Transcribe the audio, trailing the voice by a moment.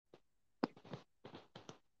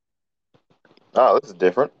Oh, this is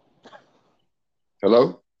different.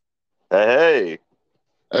 Hello? Hey.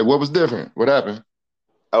 Hey, what was different? What happened?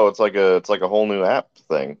 Oh, it's like a whole new app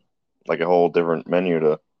thing. Like a whole different menu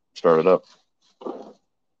to start it up.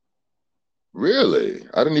 Really?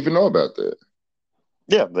 I didn't even know about that.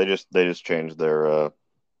 Yeah, they just changed their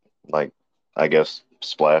like I guess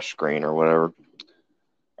splash screen or whatever.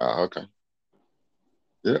 Ah, okay.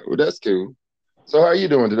 Yeah, well, that's cool. So how are you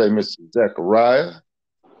doing today, Mr. Zachariah?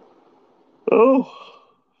 Oh,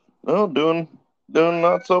 no, doing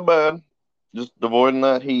not so bad. Just avoiding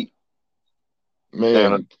that heat and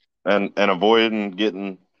Man, and avoiding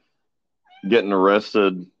getting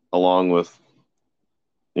arrested along with,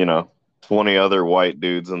 you know, 20 other white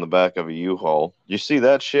dudes in the back of a U-Haul. You see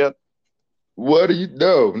that shit? what are you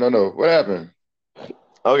no. What happened?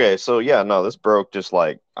 Okay, so yeah, no, this broke just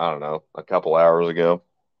like, I don't know, a couple hours ago.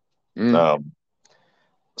 Mm, Um,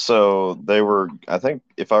 so they were, I think,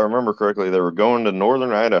 if I remember correctly, they were going to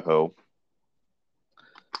northern Idaho.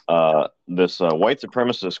 This white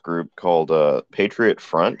supremacist group called Patriot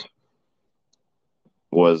Front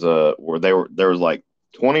was where there was like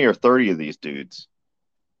 20 or 30 of these dudes,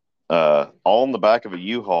 all in the back of a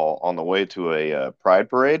U-Haul on the way to a pride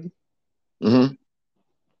parade, hmm.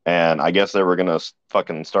 and I guess they were gonna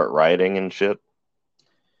fucking start rioting and shit.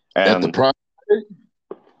 At the And prime?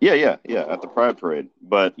 yeah, at the Pride Parade.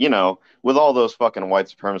 But with all those fucking white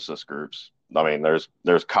supremacist groups, I mean,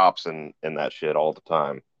 there's cops in that shit all the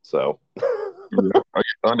time. So Yeah. Are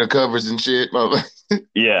you undercovers and shit?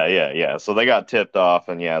 yeah. So they got tipped off,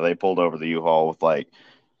 and yeah, they pulled over the U-Haul with like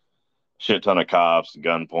shit ton of cops,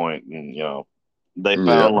 gunpoint, and they Yeah.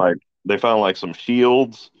 found like they found like some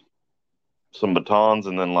shields, some batons,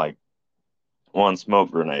 and then like one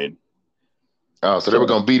smoke grenade. Oh, so they were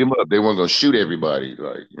So gonna beat him up. They weren't gonna shoot everybody.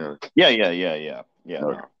 yeah.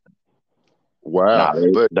 No. No, Wow. nah,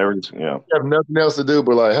 they, But they were just you have nothing else to do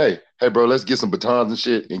but like, hey, bro, let's get some batons and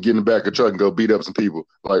shit and get in the back of the truck and go beat up some people.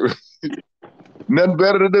 Like nothing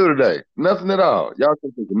better to do today. Nothing at all. Y'all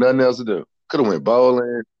couldn't think of nothing else to do. Could have went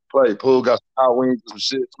bowling, played pool, got some hot wings, some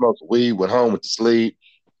shit, smoked some weed, went home, went to sleep.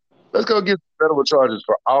 Let's go get some federal charges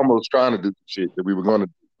for almost trying to do some shit that we were going to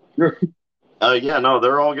do. Yeah, no,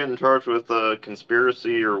 they're all getting charged with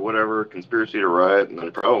conspiracy or whatever, conspiracy to riot, and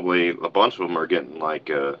then probably a bunch of them are getting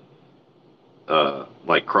like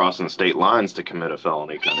crossing state lines to commit a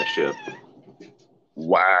felony kind of shit.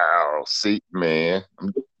 Wow. See, man,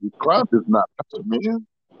 crime does not pay, man.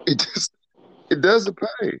 It just it doesn't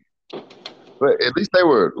pay. But at least they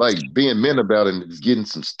were like being men about it and just getting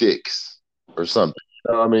some sticks or something.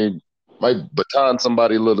 You know what I mean, might baton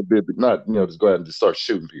somebody a little bit, but not just go ahead and just start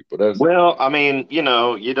shooting people. That's Well, I mean, you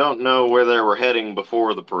don't know where they were heading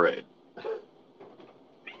before the parade.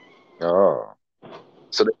 oh,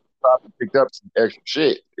 so they probably picked up some extra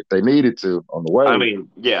shit if they needed to on the I way. mean,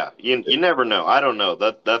 yeah, you never know. I don't know.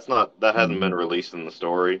 That hasn't been Mhm. released in the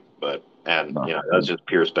story, but and No, that's just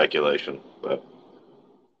pure speculation. But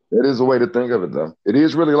that is a way to think of it, though. It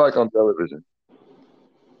is really like on television.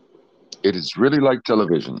 It is really like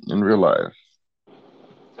television in real life.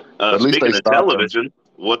 But at least they speaking of stopped them. television,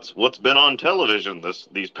 what's been on television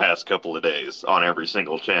these past couple of days on every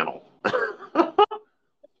single channel?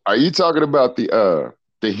 Are you talking about the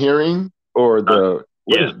hearing or Uh, the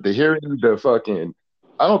what yeah. is it? The hearing? The fucking?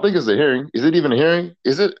 I don't think it's a hearing. Is it even a hearing?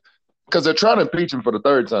 Is it? Because they're trying to impeach him for the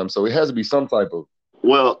third time, so it has to be some type of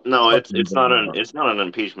Well, no, something going on. it's not an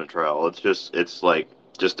impeachment trial. It's like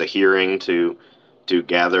just a hearing to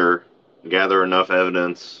gather enough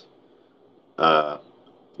evidence. Uh,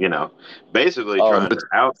 you know, basically Oh, trying to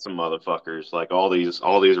out some motherfuckers like all these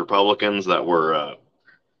Republicans that were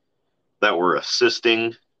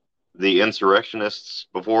assisting the insurrectionists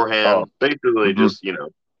oh, beforehand. Basically, mhm. just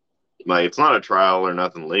like it's not a trial or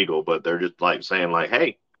nothing legal, but they're just like saying like,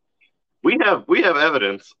 hey, we have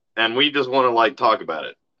evidence and we just want to like talk about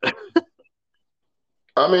it.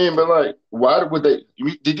 I mean, but like, why would they?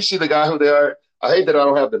 Did you see the guy who they are? I hate that I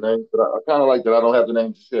don't have the name, but I kind of like that I don't have the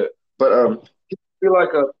name shit. But he feel like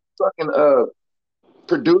a fucking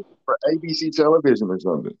producer for ABC television or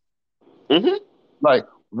something. Hmm. Like,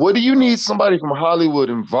 what do you need somebody from Hollywood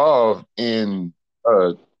involved in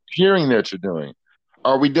hearing that you're doing?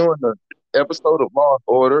 Are we doing an episode of Law and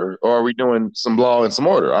Order, or are we doing some Law and some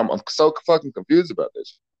Order? I'm so fucking confused about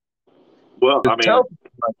this. Well, I mean, Tell me,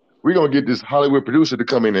 like, we're gonna get this Hollywood producer to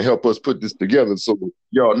come in and help us put this together, so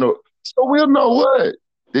y'all know. So we'll know what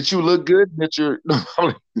that you look good, that you're.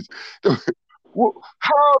 How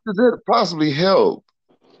does that possibly help?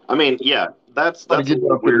 yeah, that's Trying to a get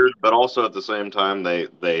little down to the weird, but also at the same time,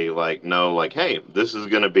 they like know like, hey, this is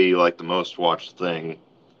gonna be like the most watched thing,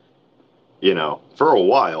 for a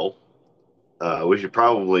while. We should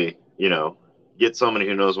probably, get somebody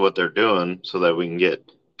who knows what they're doing so that we can get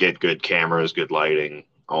good cameras, good lighting,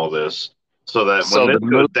 all this, so that when So this the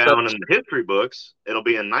new goes down in the history books, it'll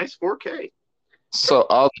be a nice 4K. so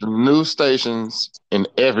all the news stations and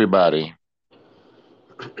everybody,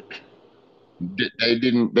 they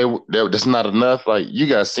didn't they that's not enough. Like you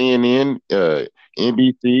got CNN,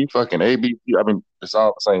 NBC, fucking ABC. I mean, it's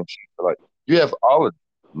all the same shit. But like you have all of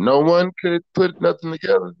no one could put nothing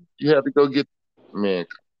together. You have to go get man.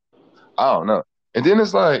 I don't know. And then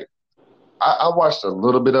it's like I watched a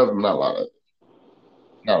little bit of it, not a lot of it,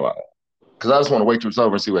 not a lot, because I just want to wait till it's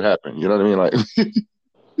over and see what happened. You know what I mean? Like,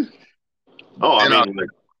 Oh, I then I'll mean,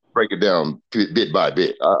 break it down bit by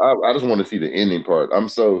bit. I just want to see the ending part. I'm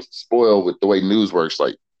so spoiled with the way news works.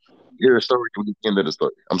 Like, hear a story to the end of the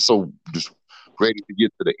story. I'm so just ready to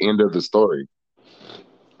get to the end of the story.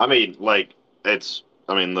 like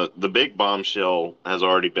the big bombshell has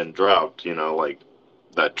already been dropped. Like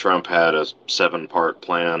that Trump had a 7-part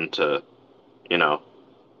plan to, you know,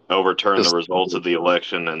 overturn the Just, results of the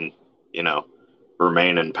election and, you know,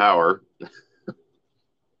 remain in power.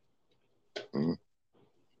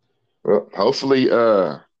 well, hopefully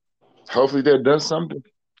that does something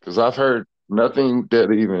because I've heard nothing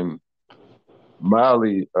that even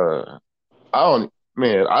mildly. I don't,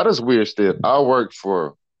 man. I just wish that I worked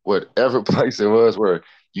for whatever place it was where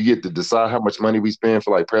you get to decide how much money we spend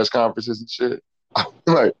for like press conferences and shit. I'm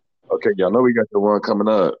like, okay, y'all know we got the one coming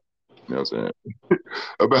up. You know what I'm saying?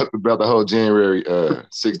 about the whole January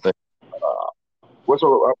 6th thing. What's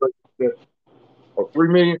our 3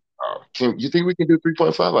 million? Can you think we can do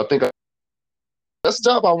 3.5? I think that's the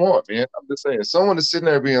job I want, man. I'm just saying, someone is sitting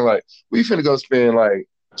there being like, we finna go spend like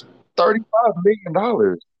 $35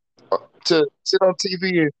 million to sit on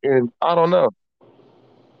TV and I don't know.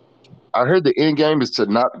 I heard the end game is to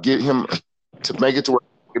not get him to make it to where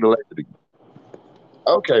he get elected again.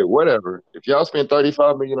 Okay, whatever. If y'all spend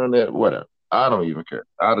 35 million on that, whatever. I don't even care.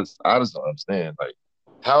 I just don't understand. Like,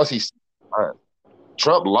 how is he?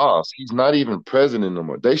 Trump lost. He's not even president no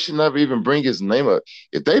more. They should never even bring his name up.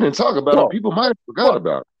 If they didn't talk about him, Well, people might have forgot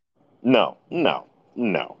about it. no, no,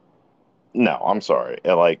 no, no. I'm sorry.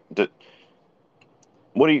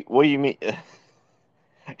 What do you mean?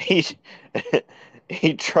 he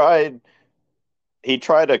he tried he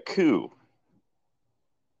tried a coup.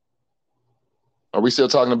 Are we still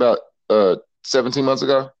talking about 17 months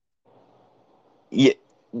ago? Yeah,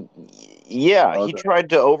 yeah. He Okay. tried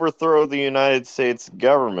to overthrow the United States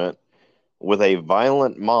government with a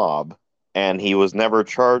violent mob, and he was never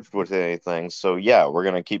charged with anything. So yeah, we're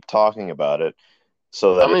gonna keep talking about it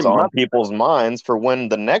so I that it's mean, on people's minds for when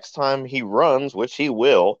the next time he runs, which he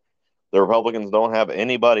will. The Republicans don't have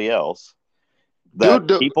anybody else. That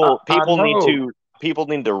dude, people I people need know. to people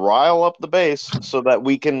need to rile up the base so that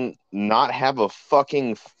we can not have a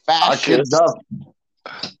fucking I could fascist. not.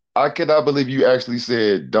 I cannot believe you actually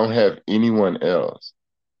said don't have anyone else.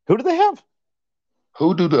 Who do they have?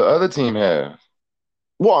 Who do the other team have?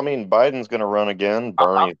 Well, I mean, Biden's going to run again.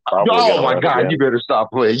 Bernie's probably going Oh to my run God, you again. better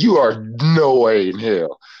stop playing. You are no way in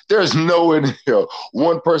hell. There's no way in hell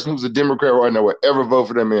one person who's a Democrat right now will ever vote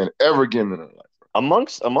for that man ever again in their life.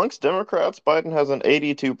 Amongst Democrats, Biden has an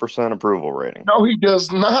 82% approval rating. No, he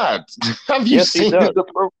does not. Have you Yes, he seen his does.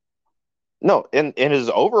 approval? No, in his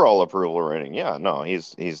overall approval rating, yeah, no,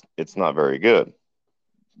 he's it's not very good.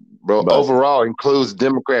 Bro, But overall includes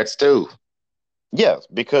Democrats too. yes,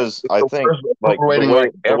 because It's I the think worst like approval the rating way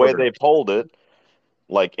like the way ever. they polled it,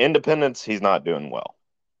 like independents, he's not doing well.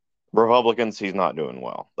 Republicans, he's not doing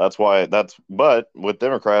well. But with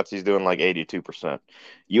Democrats, he's doing like 82%.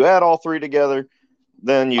 You add all three together,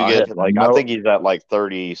 then you I have get like, I no think he's at like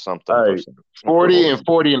 30 something hey, percent 40 approval. and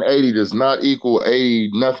 40 and 80 does not equal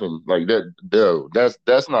 80 nothing. Like that, no,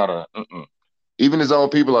 that's not a even his own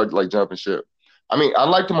people are like jumping ship. I mean, I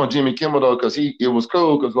liked him on Jimmy Kimmel though, because it was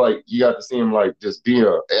cool because like you got to see him like just be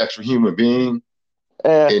an actual human being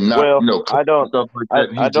and not Well, I don't, stuff like that.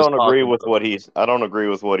 And I he's just don't agree talking. with I don't agree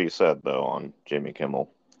with what he said though on Jimmy Kimmel.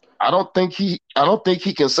 I don't think he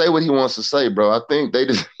can say what he wants to say, bro. I think they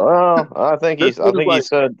just Well, this I dude is think he like,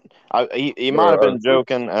 said, he might have bro. been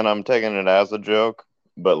joking, and I'm taking it as a joke.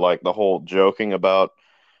 But like the whole joking about,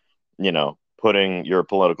 putting your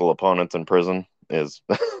political opponents in prison is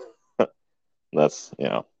that's,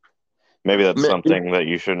 maybe that's Man, something that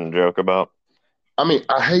you shouldn't joke about. I mean,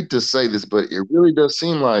 I hate to say this, but it really does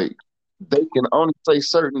seem like they can only say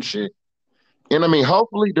certain shit. And I mean,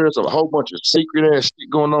 hopefully there's a whole bunch of secret ass shit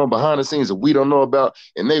going on behind the scenes that we don't know about,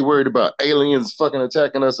 and they worried about aliens fucking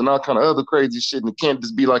attacking us and all kind of other crazy shit, and it can't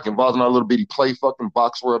just be like involved in our little bitty play fucking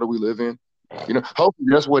box world that we live in. Hopefully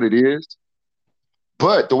that's what it is.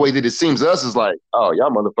 But the way that it seems to us is like, oh, y'all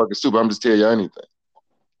motherfucking stupid. I'm just telling you anything.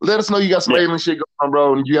 Let us know you got some Yeah. alien shit going on,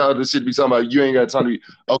 bro, and you got this shit to be talking about. You ain't got time to be,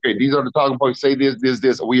 okay, these are the talking points. Say this, this,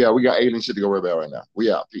 this. We out. We got alien shit to go worry about right now.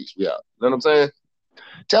 We out. Peace. We out. You know what I'm saying?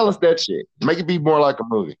 Tell us that shit. Make it be more like a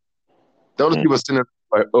movie. Don't just give us sitting there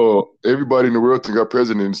like, oh, everybody in the world think our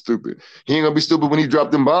president is stupid. He ain't gonna be stupid when he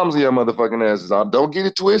dropped them bombs in your motherfucking asses. Don't get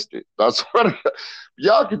it twisted. I swear to God.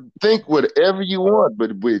 Y'all can think whatever you want,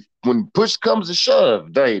 but when push comes to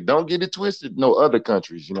shove, don't get it twisted. No other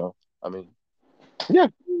countries, you know. I mean, Yeah.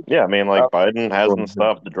 Yeah. I mean, I, like Biden hasn't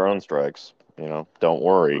stopped the drone strikes. You know, don't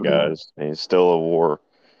worry, guys. He's still a war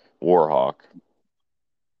hawk.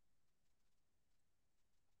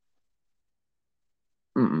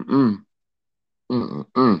 mm-mm,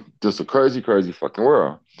 mm-mm. Just a crazy, crazy fucking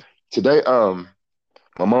world. Today,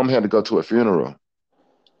 my mom had to go to a funeral.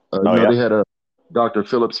 Oh yeah. They had a Dr.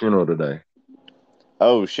 Phillips funeral today.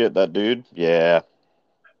 Oh shit, that dude. Yeah.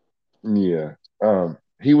 Yeah.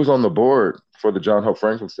 He was on the board for the John Hope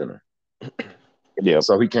Franklin Center. Yep.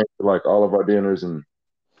 So he came to like all of our dinners and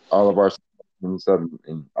all of our and stuff,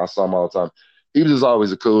 and I saw him all the time. He was just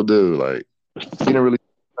always a cool dude. Like he didn't really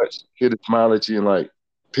much. He'd smile at you and like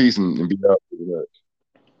peace and be out pretty much.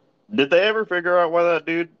 Did they ever figure out why that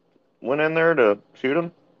dude went in there to shoot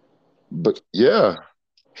him? But yeah,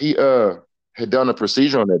 he had done a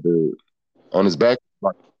procedure on that dude on his back.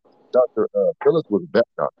 Like Dr. Phillips was a back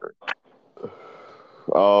doctor.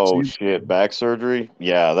 Oh shit, back surgery?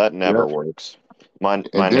 Yeah, that Yeah. never works. My And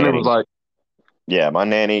then it was nanny, like, yeah, my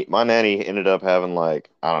nanny ended up having like,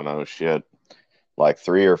 I don't know, shit, like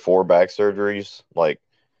 3 or 4 back surgeries, like,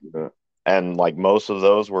 yeah. and like most of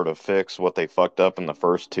those were to fix what they fucked up in the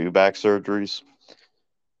first 2 back surgeries.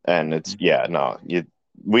 And it's, yeah, no,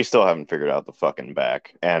 we still haven't figured out the fucking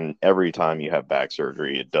back. And every time you have back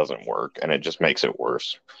surgery, it doesn't work and it just makes it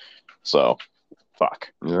worse. So,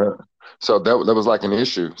 fuck. Yeah. So that was like an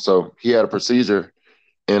issue. So he had a procedure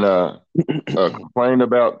and complained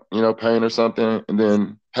about pain or something, and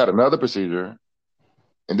then had another procedure,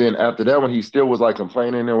 and then after that one he still was like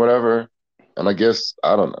complaining or whatever, and I guess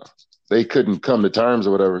I don't know, they couldn't come to terms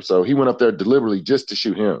or whatever. So he went up there deliberately just to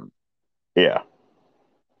shoot him. Yeah.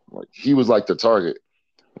 Like he was like the target.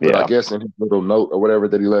 But I Yeah. guess in his little note or whatever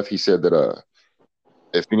that he left, he said that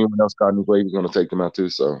if anyone else got in his way, he was going to take them out too.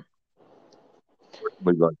 So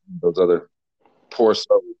but like those other poor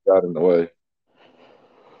souls got in the way.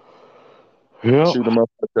 Yep. Shoot a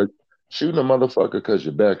motherfucker, shooting a motherfucker because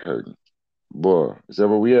your back hurting. Boy, is that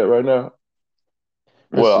where we at right now,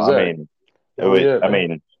 Well, Mr. I Zach? mean, Where we at, I man?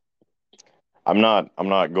 mean, I'm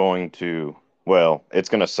not going to, well, it's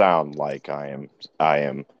going to sound like I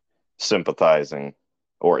am sympathizing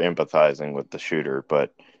or empathizing with the shooter,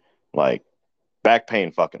 but like back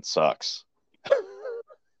pain fucking sucks.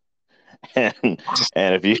 and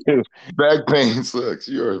and if you Back pain sucks.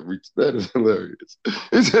 That is hilarious.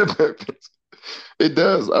 It said back pain. It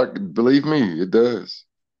does. Believe me, it does.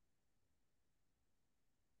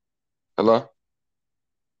 Hello?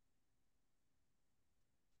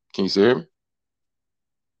 Can you see him?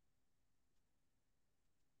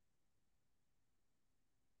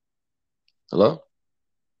 Hello?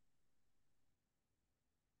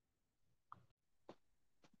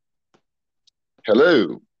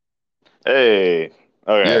 Hello? hey,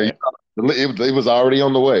 Yeah, okay. it was already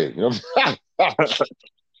on the way. You know?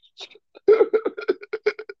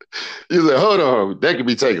 You said, hold on. That could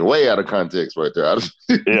be taken way out of context right there.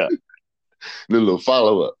 Yeah. Little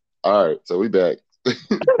follow up. All right, so we back.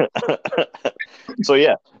 So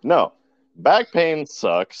yeah, no. Back pain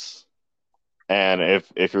sucks. And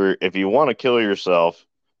if you want to kill yourself,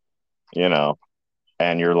 you know,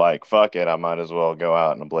 and you're like, fuck it, I might as well go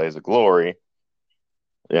out in a blaze of glory,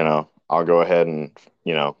 I'll go ahead and,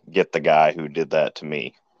 get the guy who did that to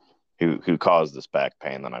me, who caused this back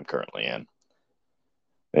pain that I'm currently in.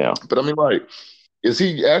 Yeah. But I mean, like, is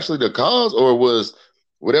he actually the cause, or was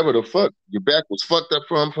whatever the fuck your back was fucked up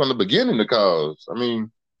from the beginning the cause? I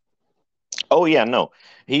mean, Oh yeah, no.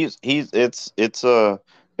 He's it's an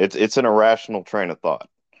irrational train of thought.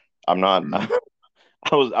 I'm not mm,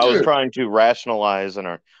 I was yeah. trying to rationalize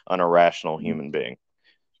an irrational human being.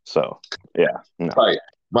 So, yeah, no. Right.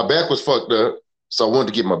 My back was fucked up, so I wanted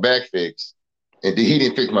to get my back fixed. And then he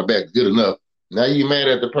didn't fix my back good enough. Now you mad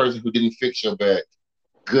at the person who didn't fix your back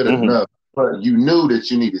good Hmm. enough, but you knew that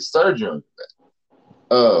you needed surgery on your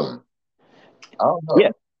back. I don't Yeah.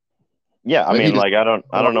 know. Yeah, I Maybe he mean, just like I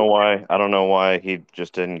don't know why he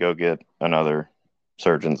just didn't go get another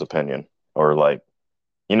surgeon's opinion, or like,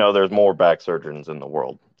 there's more back surgeons in the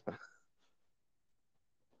world.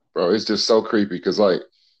 bro, it's just so creepy because like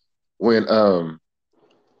when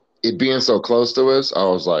it being so close to us, I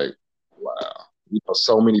was like, wow.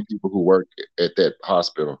 So many people who work at that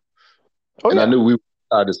hospital. Oh And I yeah, knew we were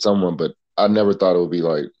tied to someone, but I never thought it would be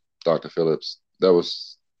like Dr. Phillips. That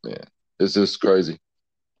was, man, it's just crazy.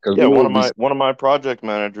 Because yeah. we would be, One of my project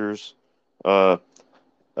managers, uh,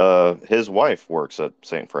 his wife works at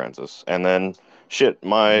St. Francis, and then shit,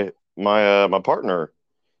 my partner,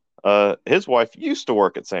 his wife used to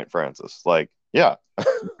work at St. Francis. Like, yeah,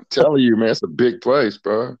 telling you, man, it's a big place,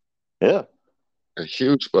 bro. yeah. A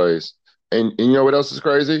huge place. And you know what else is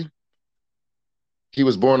crazy? He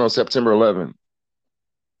was born on September 11th.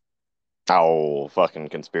 Oh, fucking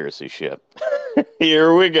conspiracy shit.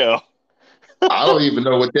 Here we go. I don't even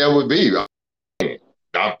know what that would be. Hey,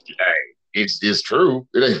 it's true.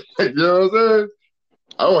 It ain't, you know what I'm saying?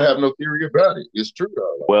 I don't have no theory about it. It's true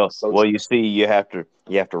though. Like, Well, it's so well, you see, you have to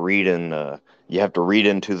read in you have to read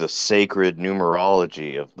into the sacred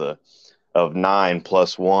numerology of the of 9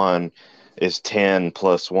 plus 1 is 10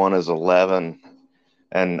 plus 1 is 11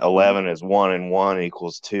 and 11 is 1 and 1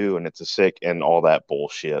 equals 2 and it's a sick and all that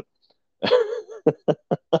bullshit.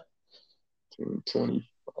 25,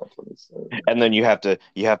 27. And then you have to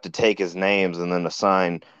take his names and then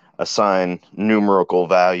assign numerical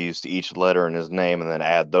values to each letter in his name and then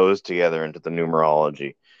add those together into the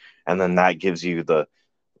numerology. And then that gives you the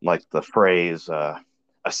like the phrase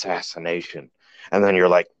assassination. And then you're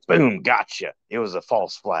like, boom, gotcha. It was a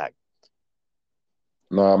false flag.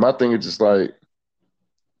 Nah, my thing is just like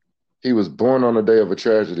he was born on the day of a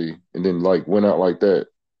tragedy and then like went out like that.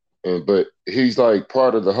 And but he's like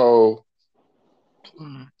part of the whole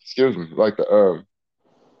excuse me, like the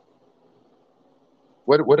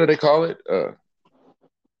what do they call it? They're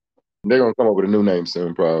gonna come up with a new name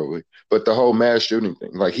soon, probably. But the whole mass shooting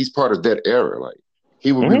thing, like he's part of that era. Like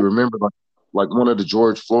he will be Mm-hmm. remembered like one of the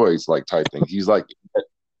George Floyd's like type thing. He's like that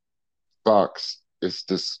box. It's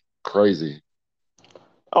just crazy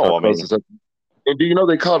how Oh, I close mean, it's up. And do you know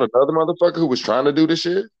they caught another motherfucker who was trying to do this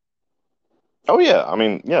shit? oh yeah, I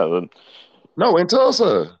mean, yeah. No, in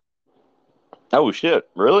Tulsa. Oh shit,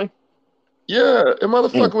 really? Yeah, a Mm.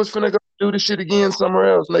 motherfucker was finna go do this shit again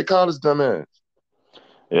somewhere else, and they caught his dumb ass.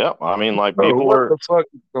 Yeah, I mean, like Bro, people what are. the fuck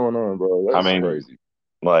is going on, bro? I That's mean, crazy.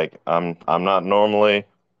 like I'm not normally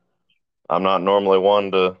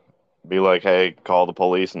one to be like, hey, call the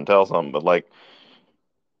police and tell something, but like,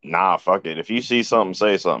 nah, fuck it. If you see something,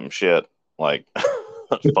 say something. Shit, like,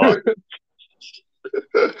 fuck.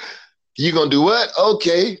 You gonna do what?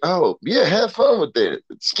 Okay. Oh, yeah, have fun with that.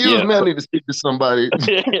 Excuse Yeah. me, I need to speak to somebody.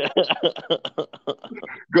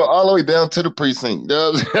 Go all the way down to the precinct.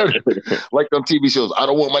 Like on TV shows. I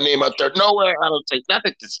don't want my name out there. Nowhere. I don't take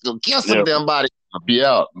nothing. Just go kill some Yep. damn body. I'll be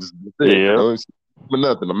out. That's it. Yep. Don't for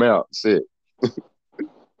nothing. I'm out. That's it.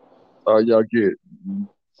 All y'all get.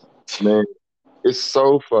 Man, it's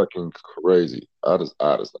so fucking crazy. I just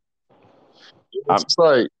it's I'm, just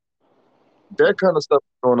like that kind of stuff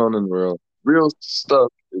going on in the world. Real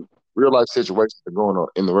stuff, real life situations are going on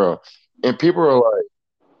in the world. And people are like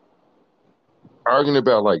arguing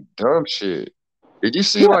about like dumb shit. Did you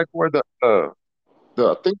see yeah. like where the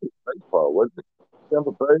I think it's baseball, wasn't it?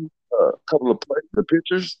 Tampa Bay, a couple of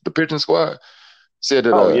players, the pitching squad said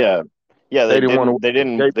that Oh yeah. Yeah, they didn't want to wear gay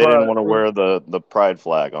they didn't pride want to thing. wear the pride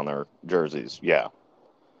flag on their jerseys. Yeah.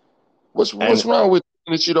 What's And wrong with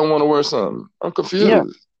that you don't want to wear something? I'm yeah.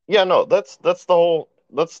 confused. Yeah, no, that's the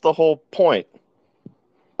whole point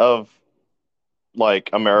of like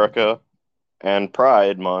America and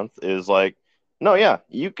Pride Month is like, no, yeah,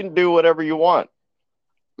 you can do whatever you want.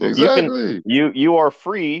 You can Exactly. you are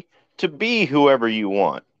free to be whoever you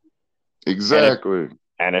want. And if Exactly.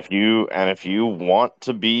 and if you want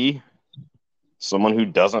to be someone who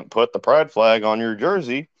doesn't put the pride flag on your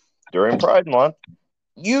jersey during Pride Month,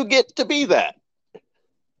 you get to be that.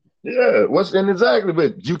 Yeah, what's and exactly,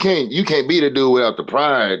 but you can't be the dude without the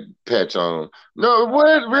pride patch on. No,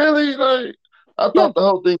 what really? Like I Yeah. thought the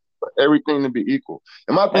whole thing everything to be equal.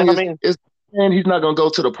 And my thing And I mean, is man, he's not gonna go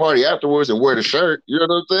to the party afterwards and wear the shirt. You know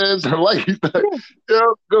what I'm saying? So like he's not, yeah. you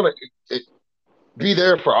know, gonna be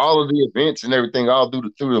there for all of the events and everything all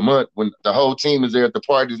through the month when the whole team is there at the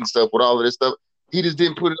parties and stuff with all of this stuff. He just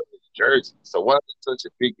didn't put it on his jersey. So why is it such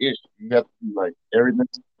a big issue? You have to be like everything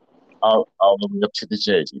all the way up to the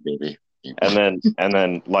jersey, baby. And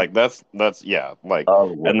then like that's yeah, like All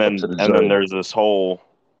the way up to the and then jersey. there's this whole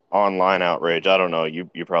online outrage. I don't know, you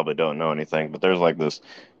probably don't know anything, but there's like this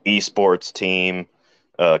esports team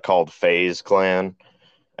called FaZe Clan.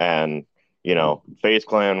 And, you know, FaZe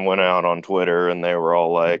Clan went out on Twitter and they were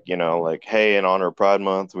all like, you know, like, hey, in honor of Pride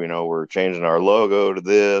Month, we know we're changing our logo to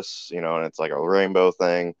this, you know, and it's like a rainbow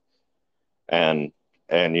thing. And,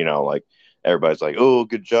 you know, like everybody's like, "Oh,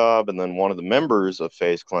 good job!" And then one of the members of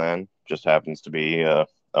FaZe Clan just happens to be a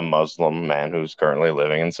Muslim man who's currently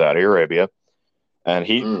living in Saudi Arabia, and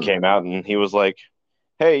he came out and he was like,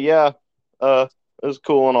 "Hey, yeah, it was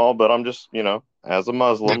cool and all, but I'm just, as a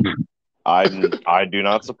Muslim, I do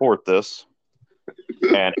not support this."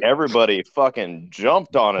 And everybody fucking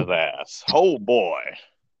jumped on his ass. Oh boy.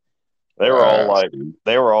 They were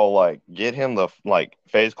all like, get him the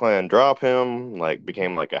FaZe Clan, drop him,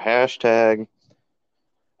 became like a hashtag.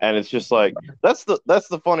 And it's just like that's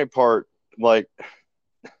the funny part. Like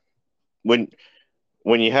when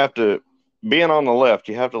you have to being on the left,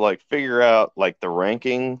 you have to like figure out like the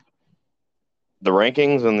rankings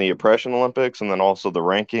in the oppression Olympics, and then also the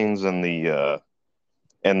rankings in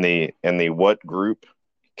the what group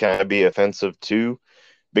can be offensive to,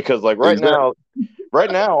 because like right now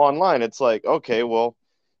online it's like, okay, well,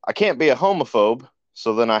 I can't be a homophobe,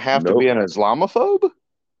 so then I have to be an Islamophobe.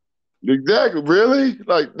 Exactly. Really?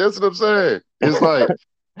 Like, that's what I'm saying. It's like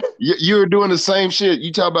you're doing the same shit.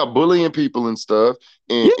 You talk about bullying people and stuff,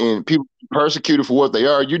 and people persecuted for what they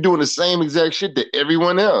are. You're doing the same exact shit to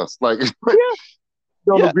everyone else. Like, you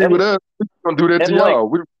don't agree with us, we don't do that to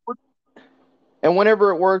y'all. And whenever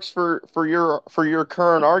it works for your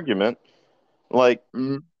current argument, like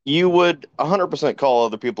you would 100% call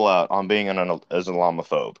other people out on being an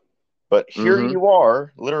Islamophobe. But here you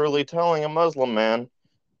are, literally telling a Muslim man,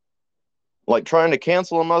 like trying to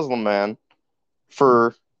cancel a Muslim man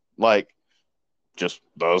for like just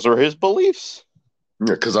those are his beliefs.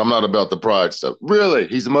 Yeah, because I'm not about the pride stuff. Really?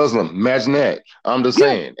 He's a Muslim. Imagine that. I'm just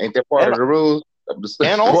saying. Ain't that part of the rules?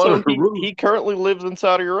 And also, he currently lives in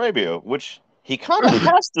Saudi Arabia, which he kind of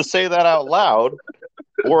has to say that out loud,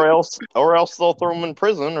 or else they'll throw him in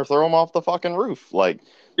prison or throw him off the fucking roof. Like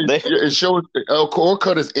it shows, or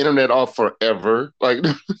cut his internet off forever. Like,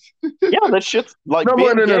 yeah, that shit's like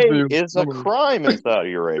being gay is a crime in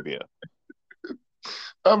Saudi Arabia.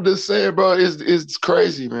 I'm just saying, bro, it's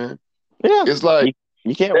crazy, man. Yeah, it's like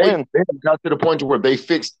you can't win. They got to the point where they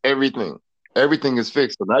fixed everything. Everything is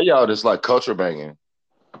fixed. So now y'all just like culture banging.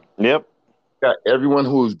 Yep. Got everyone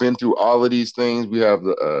who's been through all of these things. We have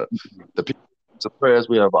the people suppressed.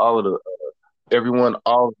 We have all of the everyone,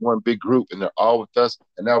 all in one big group, and they're all with us.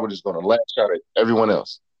 And now we're just going to lash out at everyone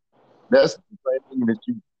else. That's the same thing that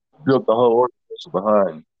you built the whole organization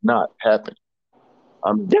behind not happening.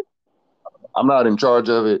 I'm not in charge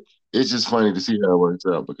of it. It's just funny to see how it works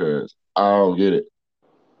out because I don't get it.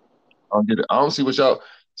 I don't see what y'all.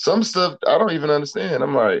 Some stuff I don't even understand.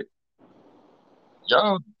 I'm like,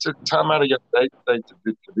 y'all took time out of your day to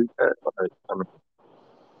do that. Like,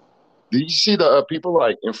 do you see the people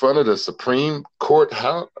like in front of the Supreme Court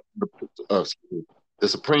house, the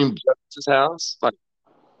Supreme Justice's house, like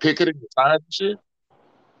picketing the signs and shit?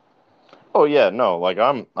 Oh yeah, no, like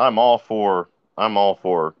I'm all for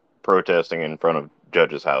protesting in front of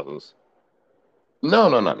judges' houses. No.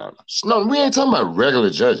 We ain't talking about regular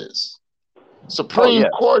judges. Supreme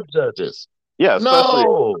Court judges. Yeah,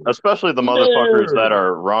 especially the motherfuckers that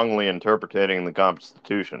are wrongly interpreting the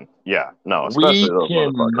Constitution. Yeah, no, especially those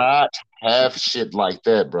motherfuckers. We cannot have shit like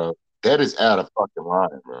that, bro. That is out of fucking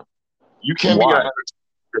line, bro. You can't be out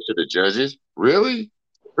to the judges. Really?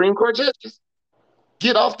 Supreme Court judges?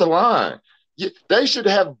 Get off the line. They should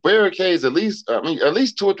have barricades at least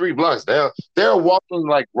 2 or 3 blocks down. They're walking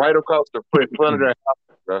like right across the front of their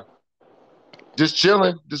house, bro. Just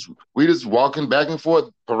chilling. We just walking back and forth,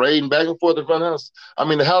 parading back and forth in front of the house. I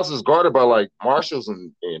mean, the house is guarded by like marshals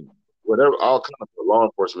and whatever, all kind of law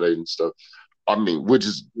enforcement agents and stuff. I mean, which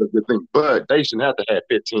is a good thing. But they shouldn't have to have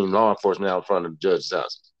 15 law enforcement out in front of the judge's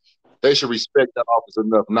house. They should respect that office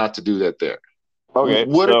enough not to do that there. Okay,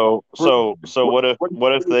 what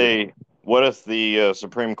if the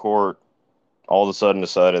Supreme Court all of a sudden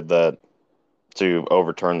decided that to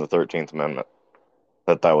overturn the 13th Amendment,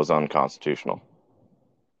 that was unconstitutional?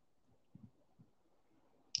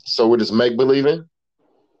 So we're just make believing?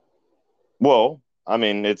 Well, I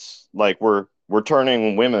mean, it's like we're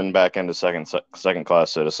turning women back into second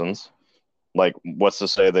class citizens. Like, what's to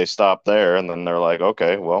say they stop there and then they're like,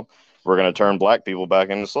 okay, well, we're going to turn black people back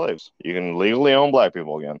into slaves. You can legally own black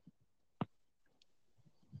people again.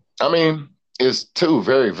 I mean, it's 2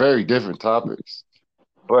 very, very different topics.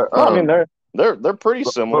 But I mean, they're pretty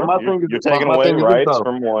similar. But you're taking away rights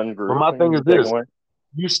from one group. But my thing is this: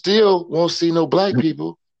 you still won't see no black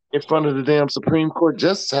people in front of the damn Supreme Court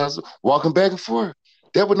Justice House walking back and forth.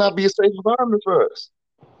 That would not be a safe environment for us.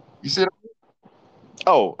 You see?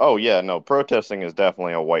 Oh yeah, no. Protesting is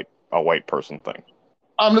definitely a white person thing.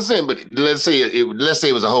 I'm just saying, but let's say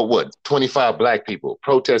it was a whole 25 black people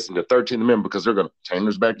protesting the 13th Amendment because they're going to turn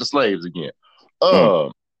us back to slaves again.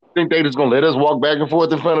 Think they just gonna let us walk back and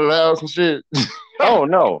forth in front of the house and shit? Oh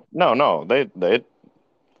no.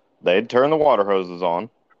 They'd turn the water hoses on.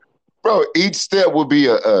 Bro, each step would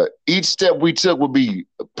be each step we took would be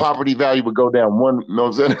property value would go down one, you know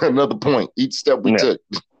what I'm saying? Another point. Each step we took.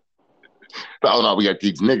 Oh no, we got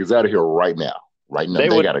these niggas out of here right now. Right now. They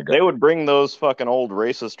gotta go. They would bring those fucking old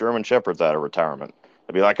racist German Shepherds out of retirement.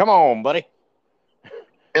 They'd be like, "Come on, buddy."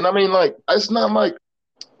 And I mean, like, it's not like,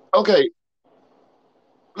 okay,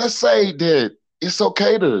 let's say that it's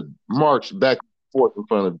okay to march back and forth in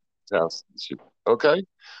front of the house and shit. Okay?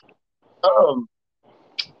 Um,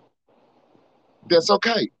 that's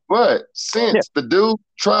okay. But since the dude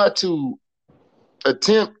tried to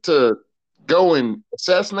attempt to go and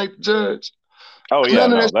assassinate the judge, oh yeah,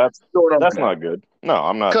 no, that's not good. No,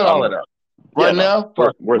 I'm not. Cut all that out. Right now,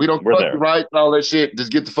 we don't fuck the right and all that shit.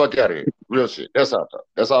 Just get the fuck out of here. Real shit. That's all.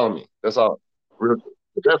 That's all I mean. That's all. Real shit.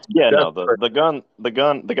 The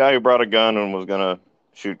guy who brought a gun and was gonna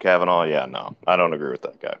shoot Kavanaugh. Yeah, no, I don't agree with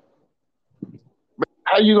that guy.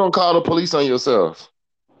 How you gonna call the police on yourself?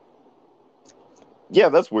 Yeah,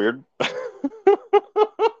 that's weird.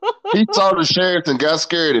 He saw the sheriff and got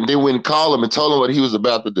scared and then went and called him and told him what he was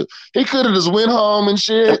about to do. He could have just went home and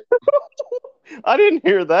shit. I didn't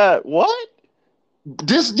hear that. What?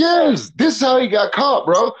 This is how he got caught,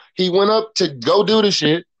 bro. He went up to go do the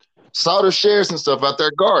shit, saw the sheriffs and stuff out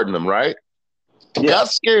there guarding him, right? Got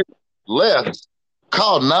scared, left,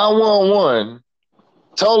 called 911,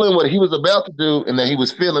 told him what he was about to do and that he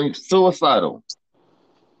was feeling suicidal.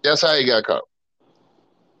 That's how he got caught.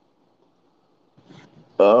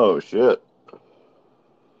 Oh shit!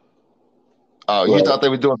 Oh, you thought they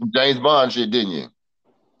were doing some James Bond shit, didn't you?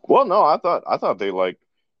 Well, no, I thought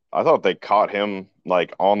they caught him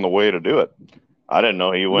like on the way to do it. I didn't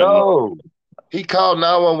know he went. No, he called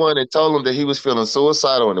 911 and told him that he was feeling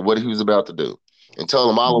suicidal and what he was about to do, and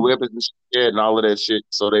told him all the weapons and shit and all of that shit.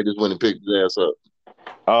 So they just went and picked his ass up.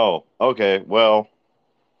 Oh, okay. Well,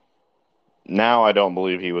 now I don't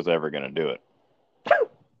believe he was ever going to do it.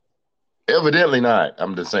 Evidently not.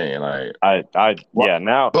 I'm just saying, like now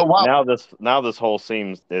this whole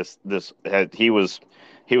seems he was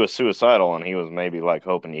suicidal and he was maybe like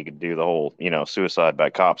hoping he could do the whole suicide by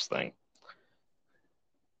cops thing.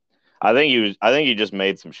 I think he just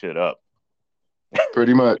made some shit up.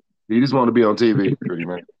 Pretty much, he just wanted to be on TV. Pretty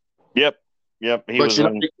much. Yep. They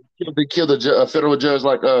killed a federal judge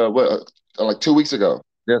like 2 weeks ago.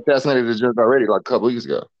 They assassinated the judge already like a couple weeks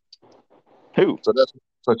ago. Who? So that's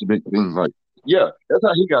such a big thing. Like, yeah, that's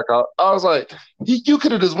how he got caught. I was like, you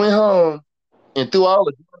could have just went home and threw all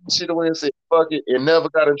the shit away and said, fuck it, and never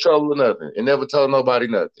got in trouble or nothing, and never told nobody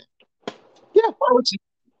nothing. Yeah, why would you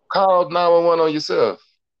call 911 on yourself?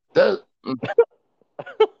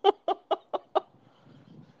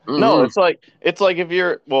 No, it's like if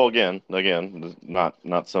you're again,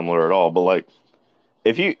 not similar at all, but like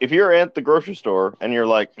if you're at the grocery store and you're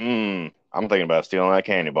like, I'm thinking about stealing that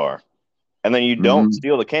candy bar. And then you don't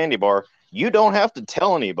steal the candy bar, you don't have to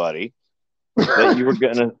tell anybody that you were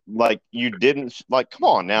gonna you didn't come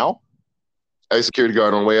on now. Hey, security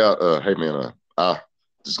guard on the way out. Hey man,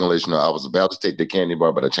 just gonna let you know I was about to take the candy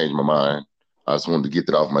bar, but I changed my mind. I just wanted to get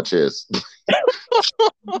that off my chest.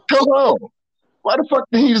 Go home. Why the fuck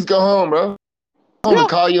did he just go home, bro? Home and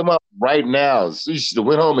call your mom right now. So you should have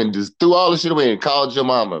went home and just threw all the shit away and called your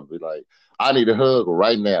mama. Be like, I need a hug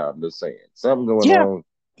right now. I'm just saying something going on.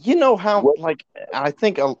 You know how I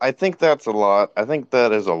think that's a lot. I think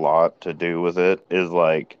that is a lot to do with it. Is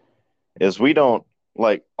we don't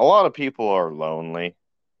a lot of people are lonely,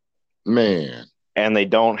 man, and they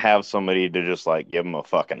don't have somebody to just give them a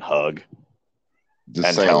fucking hug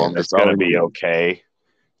and tell them it's gonna be okay.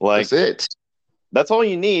 That's it. That's all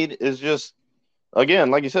you need is just, again,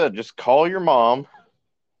 like you said, just call your mom.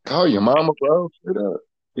 Call your mama, bro. Straight up.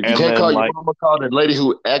 If you can't call your mama, call that lady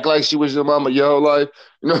who act like she was your mama your whole life.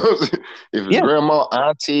 You know what I'm saying? If it's grandma,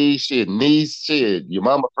 auntie, shit, niece, shit, your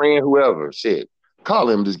mama, friend, whoever, shit. Call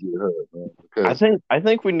him, just get her, man. Because I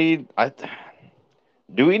think we need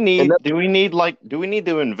do we need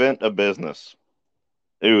to invent a business?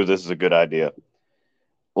 Ooh, this is a good idea.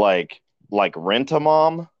 Like Rent a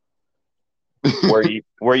Mom,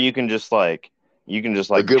 where you can just pay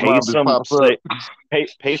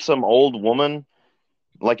some old woman.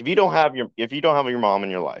 Like if you don't have your mom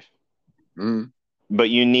in your life,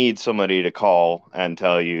 but you need somebody to call and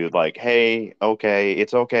tell you hey, okay,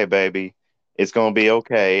 it's okay, baby, it's gonna be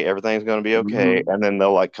okay, everything's gonna be okay, and then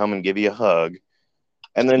they'll come and give you a hug,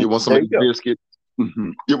 and then you want some of these biscuits.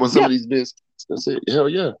 You want some of these biscuits. That's it. Hell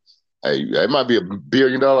yeah. Hey, it might be $1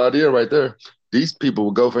 billion idea right there. These people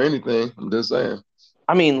will go for anything. I'm just saying.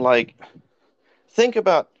 I mean, think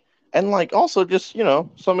about and like also just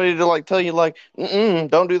somebody to like tell you like,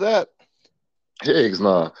 don't do that. Higgs,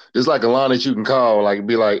 nah. It's like a line that you can call, like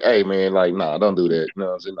be like, hey man, like, nah, don't do that.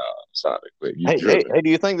 No, I say, nah, stop it. Quick. You Hey, hey, tripping. hey, do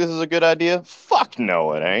you think this is a good idea? Fuck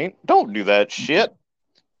no, it ain't. Don't do that shit.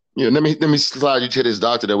 Yeah, let me slide you to this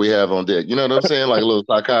doctor that we have on deck. You know what I'm saying? Like a little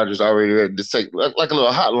psychiatrist already ready to take like a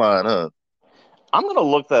little hotline, huh? I'm gonna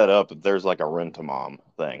look that up if there's like a rent a mom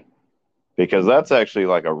thing because that's actually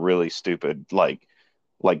like a really stupid like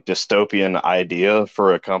dystopian idea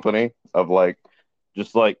for a company of like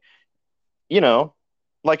just like you know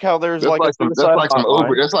like how there's That's like a like some that's suicide like some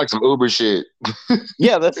Uber hotline. that's like some Uber shit.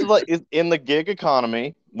 Yeah, that's like in the gig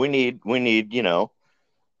economy. We need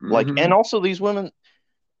like Hmm. and also these women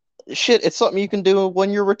shit. It's something you can do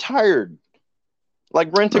when you're retired, like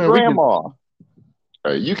rent a Man, we can grandma.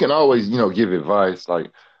 you can always, give advice.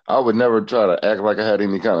 Like I would never try to act like I had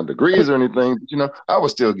any kind of degrees or anything, but I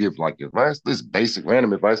would still give like advice, this basic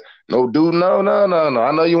random advice. No, dude, no, no, no, no.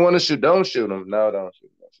 I know you want to shoot, don't shoot them. No, don't shoot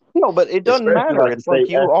them. No, but it doesn't Especially matter. like to It's say like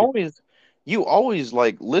after. you always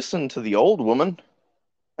like listen to the old woman.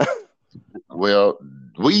 Well,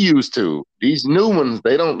 we used to. These new ones,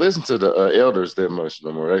 they don't listen to the elders that much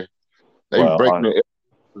no more. They Well, breaking the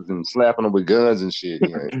elders and slapping them with guns and shit.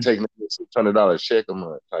 Taking a $600 check a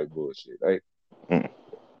month type bullshit. Right?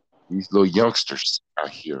 These little youngsters out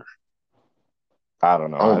here. I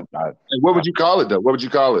don't know. Oh, hey, what I, would you call it though? What would you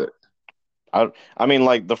call it? I mean,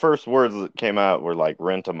 like the first words that came out were like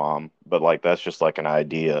rent a mom, but like that's just like an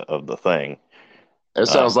idea of the thing. That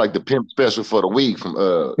Uh, sounds like the pimp special for the week from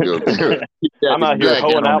I'm out Jacket here Jacket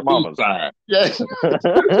hoeing on out the east mamas. side. Yeah.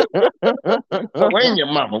 So when your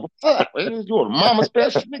mama? What's up? Man? You want a mama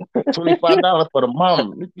special? $25 for the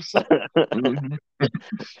mama. Mm-hmm.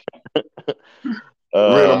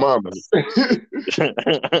 Rent a uh, mama.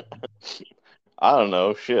 I don't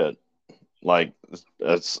know. Shit. Like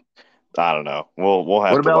that's I don't know. We'll What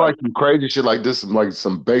have to about like. like some crazy shit like this? Like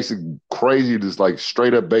some basic crazy, just like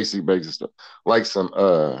straight up basic stuff. Like some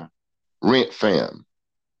rent fam.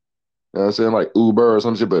 You know what I'm saying? Like Uber or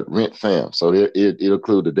some shit, but rent fam. So it'll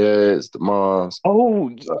include the dads, the moms, Oh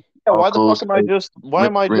the yeah. Why the fuck uncles. am I Hey, just? Why rent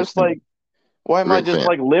am I rent just fam. like? Why am I Rent just fam.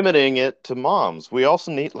 like limiting it to moms? We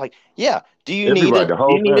also need like yeah. Everybody, the Do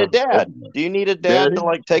whole you need a family. dad? Everybody. Do you need a dad to Daddy,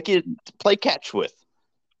 like take you to play catch with?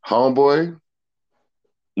 homeboy.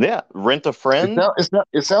 Yeah, rent a friend.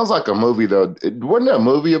 It sounds like a movie though. Wasn't there a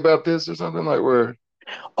movie about this or something like where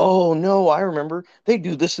Oh no, I remember they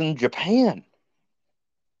do this in Japan.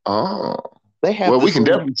 oh They have well we this can in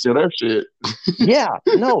definitely sell that shit. yeah,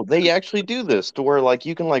 no, they actually do this to where like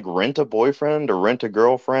you can like rent a boyfriend or rent a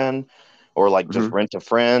girlfriend or like just Hmm. rent a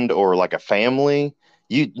friend or like a family.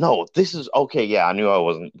 You no, this is okay, yeah, I knew I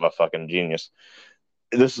wasn't a fucking genius.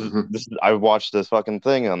 Hmm. I watched this fucking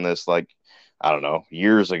thing on this like I don't know,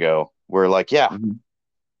 years ago where like yeah, Hmm.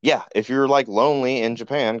 yeah, if you're like lonely in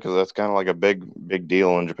Japan because that's kind of like a big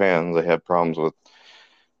deal in Japan,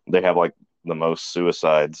 they have like the most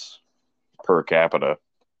suicides per capita.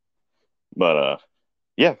 But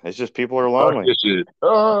yeah, it's just people are Oh lonely. shit.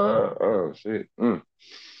 Oh shit.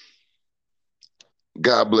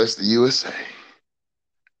 God bless the USA.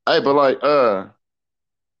 Hey, but like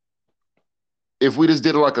if we just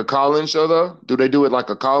did like a call-in show though, do they do it like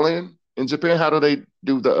a call-in in Japan? How do they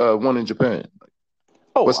do the one in Japan?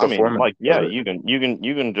 Oh, What's I the mean, format like, yeah, of it? you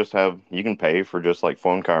can just have you can pay for just like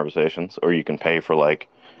phone conversations, or you can pay for like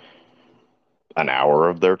an hour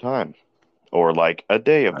of their time, or like a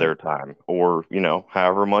day of their time, or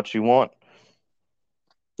however much you want.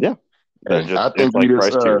 Yeah, that Hey, just I it's think we like just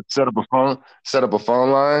price tier. set up a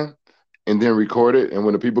phone line, and then record it. And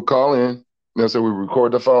when the people call in, so we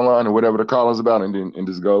record the phone line or whatever the call is about, and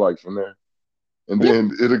just go like from there. And Yeah,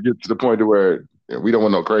 then it'll get to the point to where we don't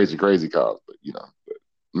want no crazy calls, but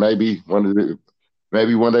maybe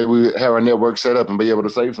maybe one day we have our network set up and be able to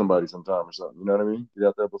save somebody sometime or something. You know what I mean? Get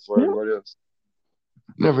out there before yeah. everybody else.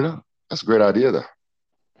 Never know. That's a great idea though.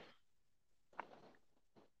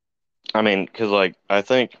 I mean, because like I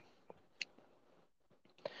think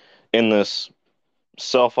in this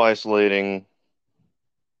self-isolating,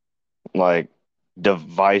 like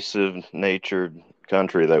divisive natured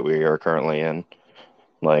country that we are currently in,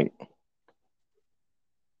 like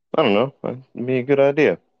I don't know, it'd be a good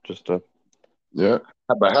idea just to Yeah.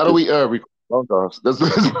 But how do just we record phone calls?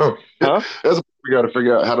 huh? That's what we got to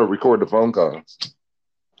figure out how to record the phone calls.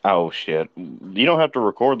 Oh shit. You don't have to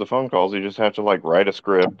record the phone calls. You just have to like write a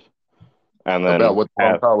script and About then what the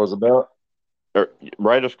phone have call was about. or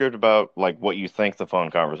write a script about like what you think the phone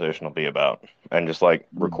conversation will be about and just like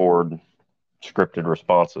record scripted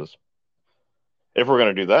responses. If we're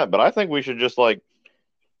going to do that, but I think we should just like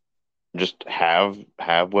just have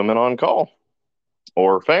women on call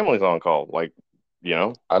or families on call. Like, you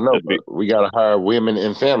know, I know, it'd be, but we gotta hire women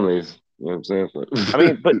and families. You know what I'm I saying?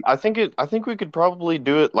 mean, but I think we could probably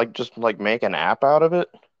do it like just like make an app out of it.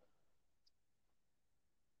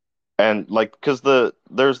 And like, cause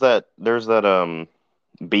there's that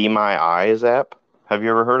Be My Eyes app. Have you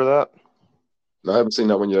ever heard of that? I haven't seen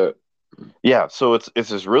that one yet. Yeah, so it's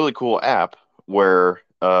this really cool app where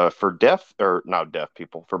for deaf or not deaf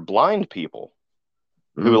people, for blind people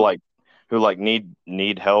who Mm-hmm. like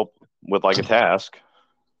need help with like a task,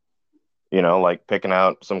 like picking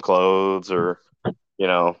out some clothes or,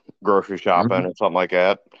 grocery shopping or something like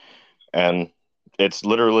that. And it's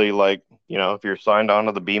literally like, if you're signed on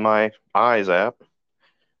to the Be My Eyes app,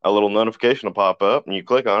 a little notification will pop up and you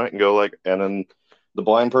click on it and go like, and then the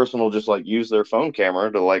blind person will just like use their phone camera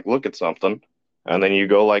to like look at something. And then you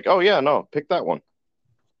go like, oh yeah, no, pick that one.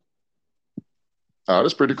 Oh,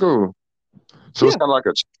 that's pretty cool. So it's Yeah, kind of like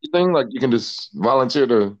a thing. Like you can just volunteer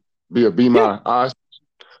to be yeah, my eyes.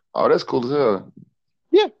 Oh, that's cool as hell.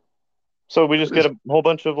 yeah. So we just That get is, a whole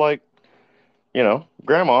bunch of like,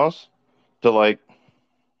 grandmas to like,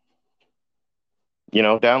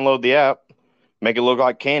 download the app, make it look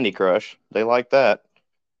like Candy Crush. They like that.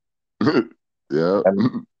 yeah.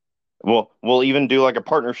 And we'll even do like a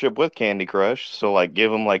partnership with Candy Crush. So like give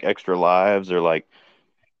them like extra lives or like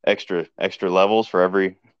extra levels for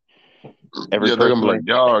every Yeah, they're gonna be like, person.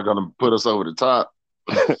 y'all are gonna put us over the top.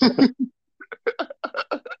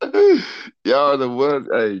 Y'all are the ones.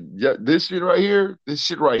 Hey, yeah, this shit right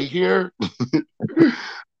here.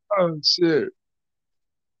 Oh shit.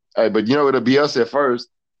 Hey, but it'll be us at first,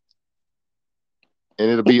 and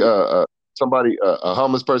it'll be somebody a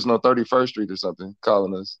homeless person on 31st Street or something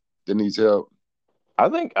calling us that needs help. I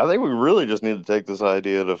think we really just need to take this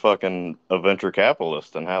idea to fucking a venture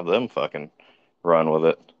capitalist and have them fucking run with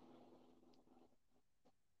it.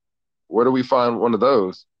 Where do we find one of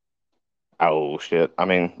those? Oh shit. I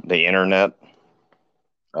mean, the internet.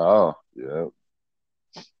 Oh, yeah,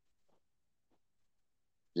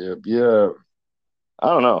 yep, yeah. I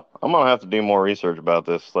don't know. I'm gonna have to do more research about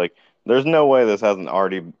this. Like, there's no way this hasn't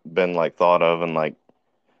already been like thought of and like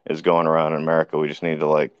is going around in America. We just need to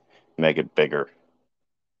like make it bigger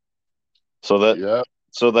so that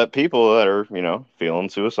Yeah, people that are, feeling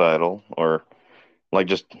suicidal or like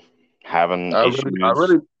just having issues. I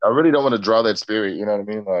really don't want to draw that spirit. You know what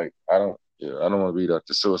I mean? Like, I don't want to be like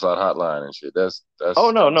the suicide hotline and shit. Oh That's no,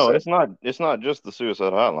 kind of no, sad. it's not just the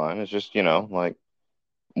suicide hotline. It's just, like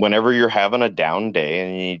whenever you're having a down day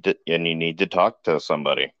and you need to talk to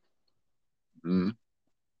somebody. Mm.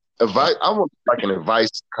 Advice. I want like an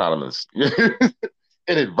advice columnist.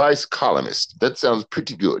 An advice columnist. That sounds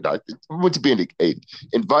pretty good. I want to be an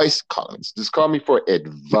advice columnist. Just call me for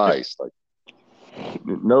advice. Like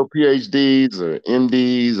no PhDs or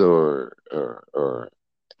MDs or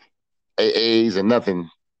AAs and nothing.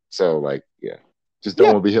 So like, yeah, just don't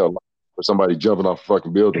Yeah. want to be held for somebody jumping off a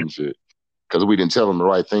fucking building and shit because we didn't tell them the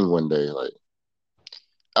right thing one day. Like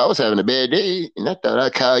I was having a bad day and I thought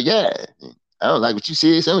I'd call yeah. I don't like what you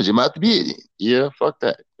said. So your mouth to be. Yeah, fuck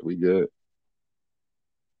that. We good.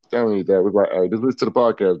 Don't need that. We're like, all right, just listen to the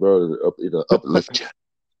podcast, bro. It'll uplift you.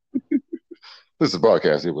 This is a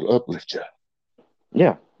podcast. It will uplift you.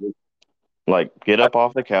 Yeah. Like get up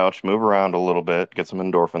off the couch, move around a little bit, get some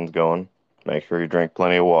endorphins going, make sure you drink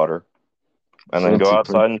plenty of water, and then go Plenty, plenty,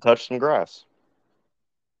 outside and touch some grass.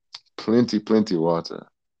 plenty water.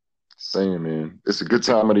 Saying, man, it's a good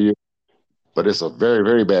time of the year, but it's a very,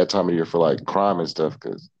 very bad time of the year for like crime and stuff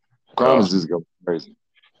because crime Oh, is just going crazy.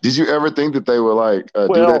 Did you ever think that they would like do that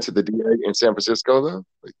well, to the DA in San Francisco though?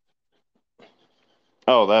 Like,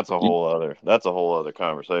 oh, you, that's a whole other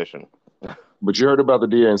conversation. but you heard about the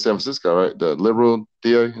DA in San Francisco, right? The liberal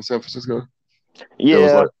DA in San Francisco that was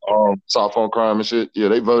Yeah, like soft on crime and shit. Yeah,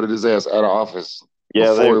 they voted his ass out of office yeah,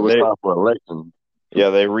 before it was time for election.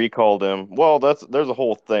 they recalled him. Well, there's a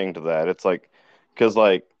whole thing to that. It's like, because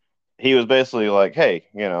like he was basically like, hey,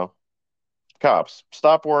 cops,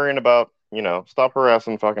 stop worrying about, stop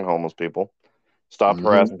harassing fucking homeless people, stop Mm-hmm.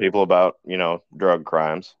 harassing people about, drug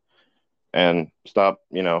crimes, and stop,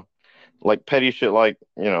 like petty shit, like,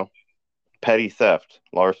 petty theft,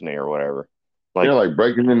 larceny, or whatever. Yeah, Like, like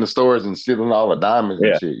breaking into stores and stealing all the diamonds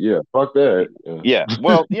and yeah, shit. Yeah, fuck that. Yeah. yeah.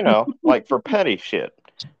 Well, like for petty shit.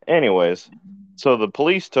 Anyways, so the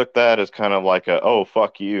police took that as kind of like a, oh,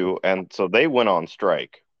 fuck you. And so they went on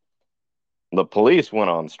strike. The police went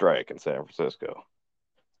on strike in San Francisco.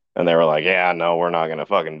 And they were like, yeah, no, we're not going to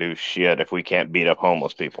fucking do shit if we can't beat up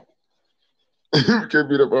homeless people. Can't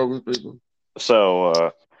beat up homeless people.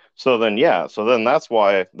 So, so then, yeah, so then that's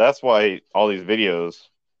why all these videos,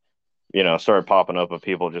 started popping up of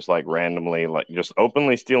people just like randomly, like just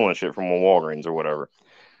openly stealing shit from a Walgreens or whatever.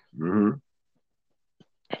 Mm-hmm.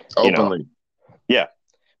 You know, Openly. yeah.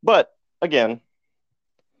 But again,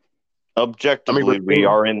 I mean, but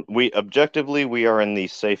objectively, we are in the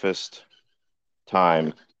safest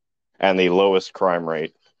time and the lowest crime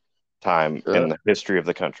rate time yeah. in the history of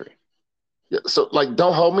the country. Yeah. So, like,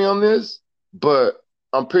 don't hold me on this, but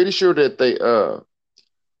I'm pretty sure that they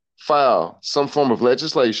file some form of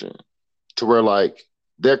legislation to where like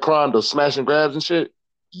their crime, those smash and grabs and shit,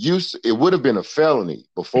 it would have been a felony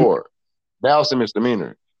before. Now it's a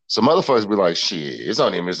misdemeanor. So motherfuckers be like, shit, it's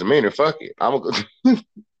only a misdemeanor. Fuck it. I'm gonna go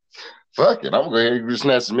fuck it. I'm gonna go ahead and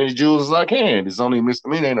snatch as many jewels as I can. It's only a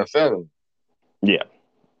misdemeanor, ain't a felony. Yeah.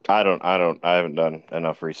 I haven't done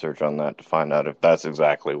enough research on that to find out if that's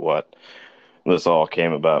exactly what this all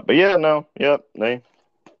came about. But yeah, no, yep,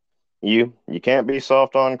 you can't be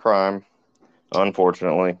soft on crime,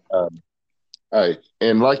 unfortunately. All right.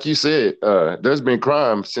 And like you said, there's been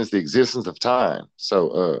crime since the existence of time.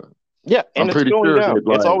 So Yeah, I'm and it's pretty going sure down. that It's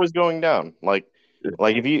like always going down. Like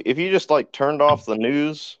if you just like turned off the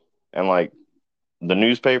news and like the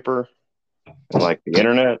newspaper and like the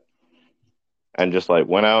internet and just like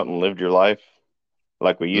went out and lived your life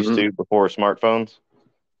like we used mhm. to before smartphones,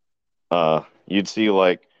 you'd see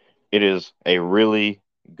like it is a really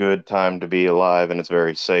good time to be alive and it's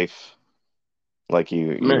very safe. Like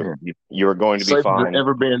Man, you are going to be safer than fine.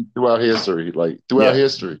 ever been throughout history. Like throughout Yeah,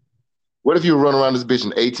 history. What if you run around this bitch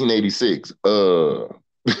in 1886?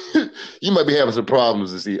 You might be having some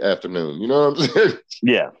problems this afternoon. You know what I'm saying?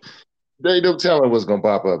 yeah, They don't tell what's gonna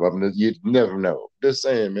pop up. I mean, you never know. Just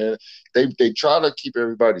saying, man. They try to keep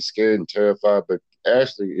everybody scared and terrified, but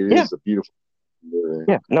actually, it yeah, is a beautiful. Yeah.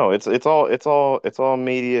 yeah. No, it's all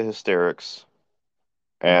media hysterics,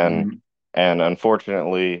 and Mhm. and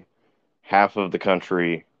unfortunately, half of the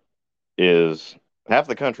country is half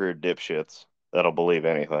the country are dipshits that'll believe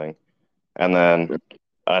anything, and then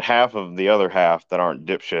half of the other half that aren't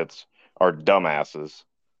dipshits are dumbasses,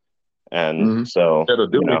 and Mhm. so That'll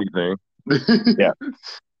do anything. yeah,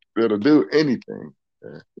 That'll do anything.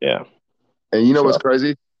 Yeah. yeah. And you know what's So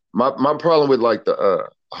crazy? My problem with like the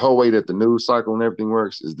whole way that the news cycle and everything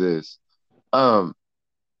works is this. Um,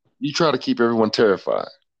 you try to keep everyone terrified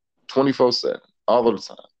 24/7, all of the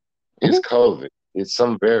time. It's mhm. COVID. It's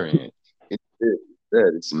some variant. It's this,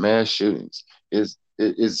 that. It's mass shootings. It's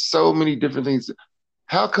so many different things.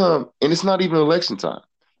 How come? And it's not even election time.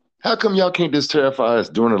 How come y'all can't just terrify us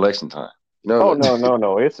during election time? You know, Oh like, no, no,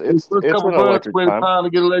 no. It's the it's first it's couple an months electric when it's time. time to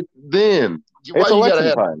get elected, then why It's you gotta election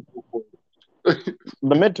have? time.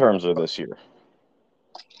 The midterms are this year.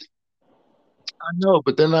 I know,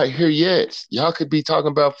 but they're not here yet. Y'all could be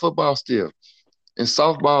talking about football still and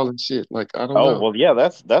softball and shit. Like I don't Oh know. well, yeah.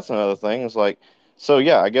 That's another thing. It's like, so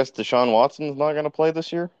yeah. I guess Deshaun Watson's not going to play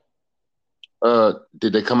this year.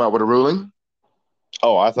 Did they come out with a ruling?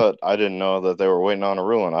 Oh, I didn't know that they were waiting on a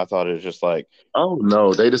ruling. I thought it was just like, Oh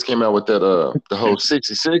no, they just came out with that the whole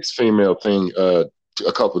 66 female thing a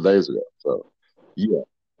couple of days ago. So yeah.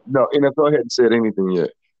 No, NFL hadn't said anything yet.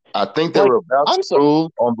 I think they like were about to I'm so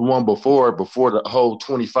rule on the one before the whole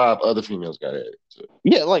 25 other females got added. So,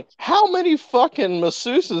 yeah. Like how many fucking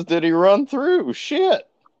masseuses did he run through? Shit.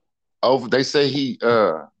 they say he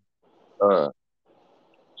uh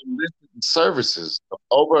enlisted services of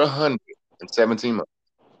over 117 months.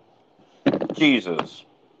 Jesus.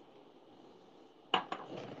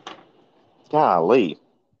 Golly.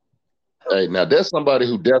 Hey, now there's somebody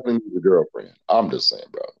who definitely needs a girlfriend. I'm just saying,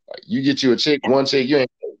 bro. Like you get you a chick, one chick, you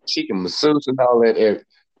ain't she can masseuse and all that,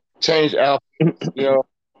 change outfits, you know,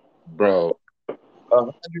 bro.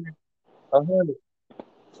 100, 100,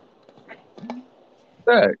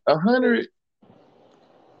 100.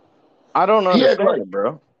 I don't He had understand like, it,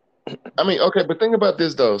 bro. I mean, okay, but think about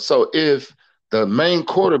this though. So if the main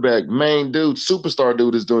quarterback, main dude, superstar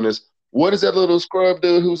dude is doing this, what is that little scrub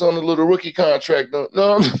dude who's on the little rookie contract?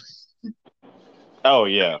 No, Oh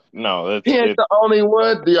yeah. No, he it's ain't it. the only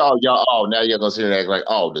one. Y'all, oh, now you're gonna sit there and act like,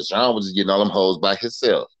 oh, Deshaun was just getting all them hoes by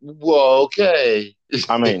himself. Whoa, okay.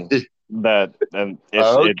 I mean that and it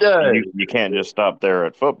Okay. you can't just stop there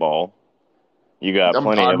at football. You got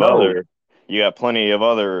plenty I of know.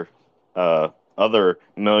 other uh other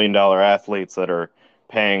 $1 million athletes that are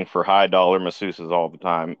paying for high dollar masseuses all the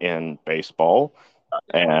time in baseball.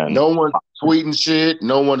 And No one's tweeting shit.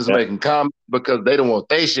 No one is yep, making comments because they don't want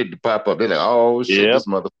their shit to pop up. They're like, oh shit, yep. this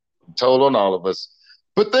motherfucker told on all of us.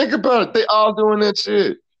 But think about it. They all doing that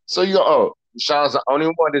shit. So you go, oh, Sean's the only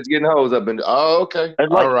one that's getting hoes up in. Oh, okay. And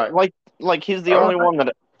All right. like All right.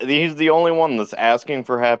 he's the only one that's asking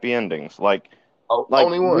for happy endings. Oh, Like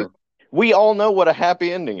only we one. we all know what a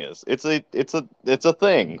happy ending is. It's a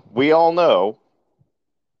thing. We all know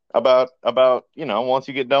about once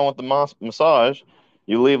you get done with the massage,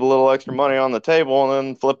 you leave a little extra money on the table and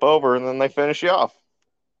then flip over and then they finish you off.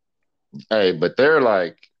 Hey, but they're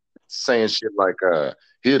like saying shit like,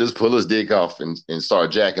 he'll just pull his dick off and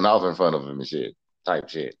start jacking off in front of him and shit, type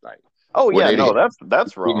shit. Like Oh where yeah, they no, didn't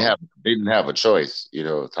that's didn't wrong. have didn't have a choice,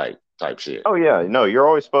 type shit. Oh yeah, no, you're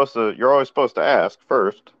always supposed to ask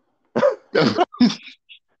first.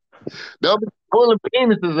 Don't be pulling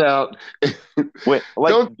penises out. When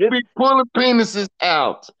like Don't did be pulling penises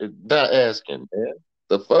out. Not asking, man.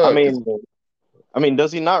 The I fuck is mean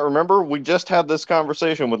does he not remember? We just had this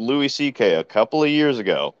conversation with Louis C.K. a couple of years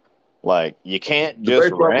ago. Like, you can't the just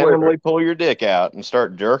baseball player? randomly pull your dick out and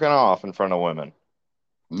start jerking off in front of women.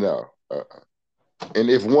 No. And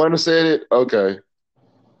if one said it, okay.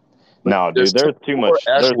 But No, dude, there's there's too 24 much.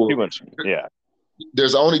 There's too actual. much. Yeah.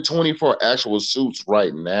 There's only 24 actual suits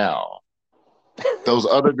right now. Those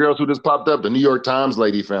other girls who just popped up, the New York Times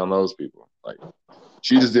lady found those people. Like,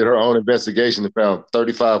 she just did her own investigation and found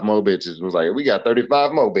 35 more bitches. And was like, we got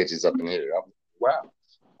 35 more bitches up in here. I'm like, wow.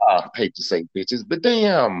 I hate to say bitches, but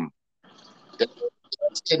damn.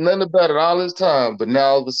 Nothing about it all this time, but now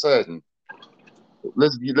all of a sudden,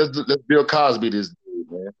 let's Bill Cosby this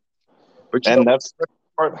dude, man. But you know And that's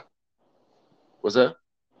what's that?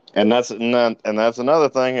 and that's another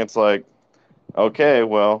thing. It's like, okay,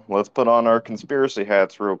 well, let's put on our conspiracy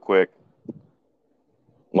hats real quick.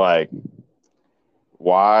 Like,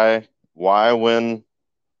 why why when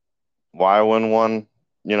why when one,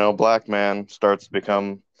 black man starts to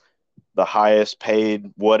become the highest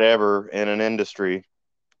paid whatever in an industry,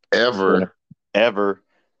 you know, Ever, ever,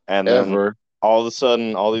 and then ever. all of a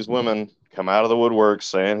sudden all these women come out of the woodwork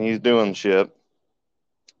saying he's doing shit.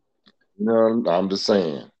 You know, I'm just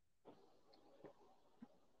saying.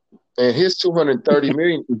 And his 230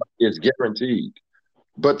 million is guaranteed.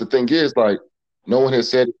 But the thing is, like, no one has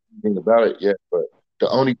said anything about it yet. But the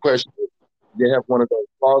only question is, they have one of those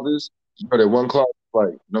clauses. You know, that one clause,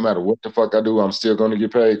 like, no matter what the fuck I do, I'm still going to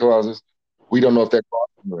get paid clauses. We don't know if that clause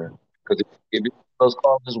is in there. Because if it's those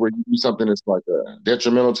clauses where you do something that's like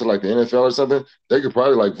detrimental to like the NFL or something, they could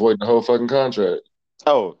probably like void the whole fucking contract.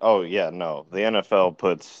 Oh yeah, no. The NFL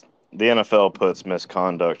puts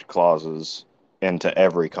misconduct clauses into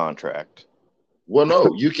every contract. Well,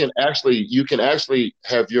 no, you can actually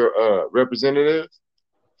have your representative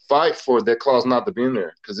fight for that clause not to be in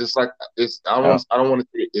there because it's like it's Oh, I don't want to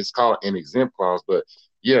say it's called an exempt clause, but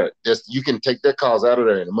yeah, just you can take that clause out of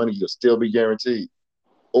there and the money will still be guaranteed,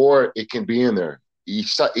 or it can be in there.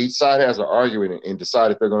 Each side has to argue it and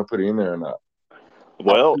decide if they're going to put it in there or not.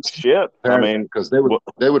 well, shit. I mean, Because they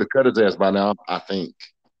would have cut his ass by now, I think.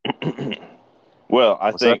 well,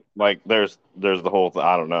 I What's that? think like there's the whole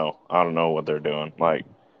I don't know. I don't know what they're doing. Like,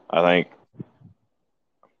 I think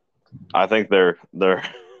I think they're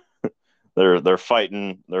they're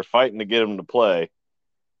fighting to get him to play.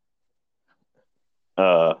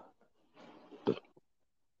 Uh,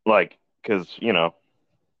 like, because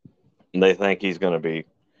they think he's going to be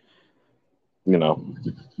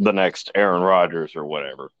the next Aaron Rodgers or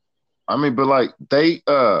whatever. I mean, but like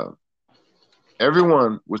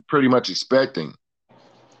everyone was pretty much expecting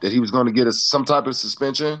that he was going to get some type of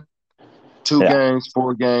suspension, two Yeah. games,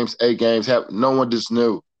 4 games, 8 games. No one just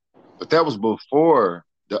knew. But that was before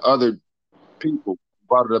the other people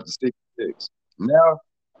brought it up to 66. Now,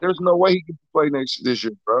 there's no way he can play this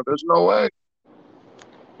year, bro. There's no way.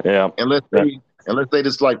 Yeah. Unless they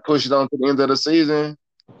just like push it on to the end of the season,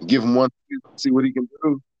 give him one season, see what he can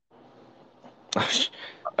do.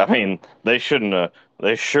 I mean, they shouldn't have.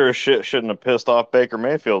 They sure shouldn't have pissed off Baker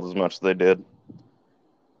Mayfield as much as they did.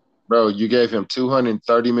 Bro, you gave him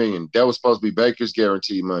 230 million. That was supposed to be Baker's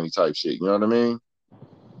guaranteed money type shit. You know what I mean?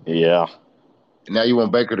 Yeah. And now you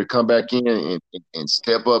want Baker to come back in and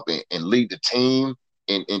step up and lead the team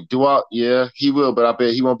and do all. Yeah, he will, but I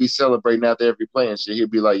bet he won't be celebrating after every play and shit. He'll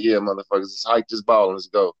be like, yeah, motherfuckers, let's hike this ball and let's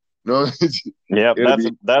go. No, Yep. it'll That's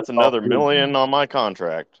be that's all another business. million on my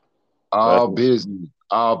contract. That's All business.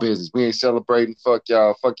 All business. We ain't celebrating. Fuck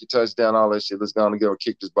y'all. Fuck your touchdown, all that shit. Let's go and go and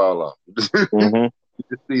kick this ball off. hmm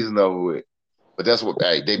This season over with. But that's what,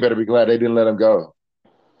 hey, they better be glad they didn't let him go.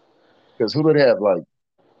 Because who would have, like,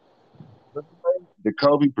 the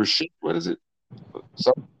Kobe Brashit? What is it?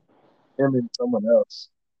 Some, him and someone else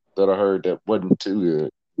that I heard that wasn't too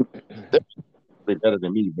good. They're better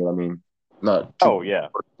than me, but I mean, not too. Oh yeah.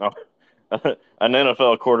 Oh. An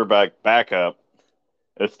NFL quarterback backup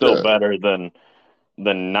is still Yeah, better than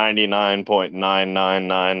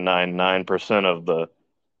 99.99999% of the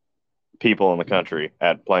people in the country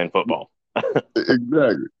at playing football.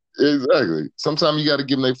 exactly. Exactly. Sometimes you got to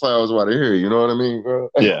give them their flowers while they're here. You know what I mean, bro?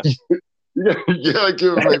 Yeah. You gotta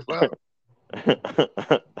give them their flowers.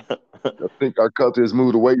 I think our culture has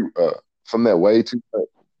moved away from that way too much.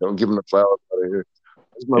 Don't give them the flowers while they're here.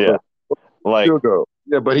 This Yeah. motherfucker Like still go.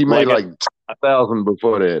 Yeah, but he made like like 1,000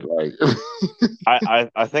 before that. Like,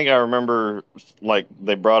 I think I remember like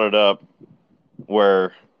they brought it up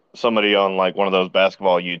where somebody on like one of those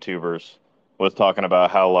basketball YouTubers was talking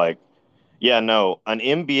about how like yeah, no, an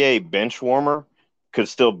NBA bench warmer could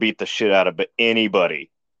still beat the shit out of anybody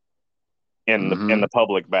in mm-hmm. the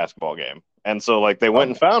public basketball game. And so like they went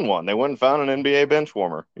and found one. They went and found an NBA bench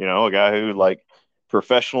warmer, you know, a guy who like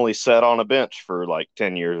professionally sat on a bench for like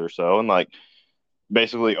 10 years or so and like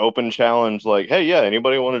basically open challenge like, "Hey, yeah,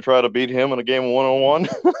 anybody want to try to beat him in a game 1-on-1?"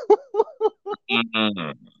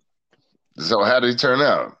 Mm-hmm. So how did he turn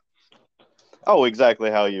out? Oh, exactly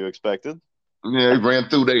how you expected. Yeah, he ran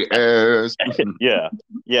through their ass. Yeah.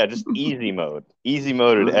 Yeah, just easy mode. Easy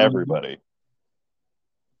moded Mm-hmm. everybody.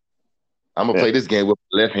 I'm gonna Yeah. play this game with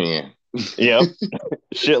my left hand. Yep.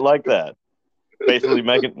 Shit like that. Basically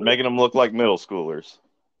making them look like middle schoolers.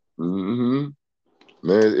 Mm-hmm.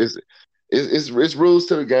 Man, it's rules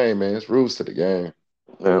to the game, man. It's rules to the game.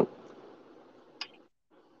 Yeah.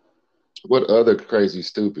 What other crazy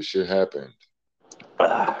stupid shit happened?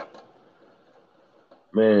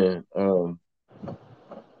 Man,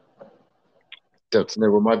 that's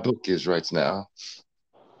never where my book is right now.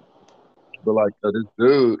 But like this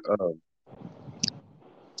dude,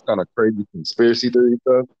 kind of crazy conspiracy theory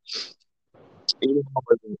stuff.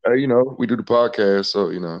 You know, we do the podcast, so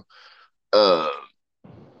uh,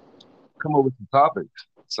 come up with some topics.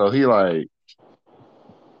 So he like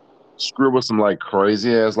scribbled some like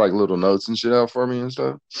crazy ass like little notes and shit out for me and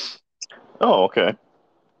stuff. Oh, okay.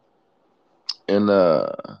 And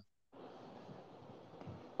what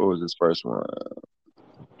was this first one?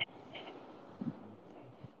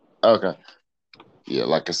 Okay, yeah,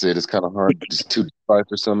 like I said, it's kind of hard just to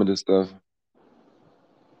decipher some of this stuff.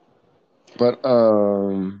 But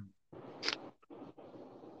one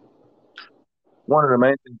of the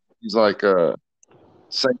main things he's like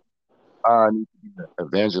saying I need to be an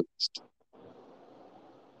evangelist.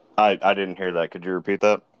 I didn't hear that. Could you repeat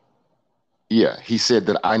that? Yeah, he said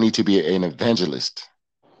that I need to be an evangelist.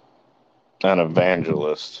 An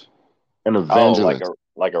evangelist. An Oh, evangelist.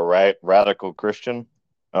 like a radical Christian?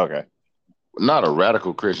 Okay. Not a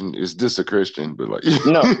radical Christian. Is this a Christian? But like,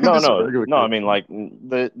 No, no, it's a no, regular no. I Christian. mean, like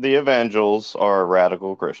the evangels are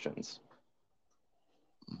radical Christians.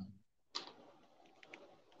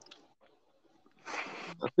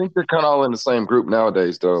 I think they're kind of all in the same group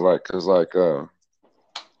nowadays, though. Like, cause like,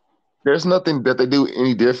 there's nothing that they do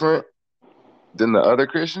any different than the other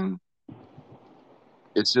Christian.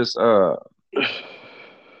 It's just, I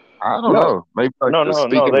don't No, know. Maybe like no, the no, no.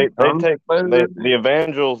 speaking in They tongues. take Maybe.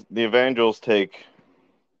 the evangels take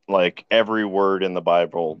like every word in the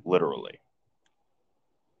Bible literally.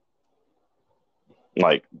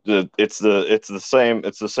 Like it's the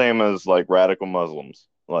same as like radical Muslims,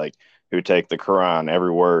 like who take the Quran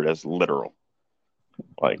every word as literal.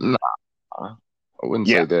 Like Nah, I wouldn't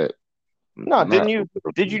yeah. say that. No, Not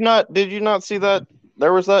did you not see that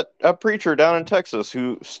there was that a preacher down in Texas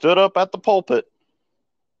who stood up at the pulpit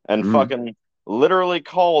and mm. fucking literally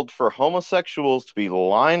called for homosexuals to be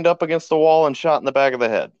lined up against the wall and shot in the back of the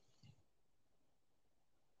head.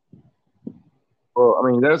 Well,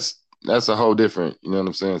 I mean, that's a whole different, you know what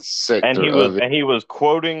I'm saying, sector of it. And he was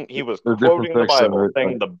quoting A different the section of Bible, it.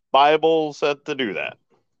 saying the Bible said to do that.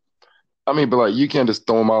 I mean, but like, you can't just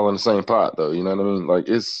throw them all in the same pot, though. You know what I mean? Like,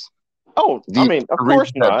 it's Oh, I the mean, of course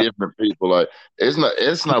regions have not. different people. Like, it's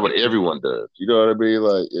not what everyone does. You know what I mean?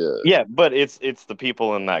 Like, yeah. Yeah, but it's the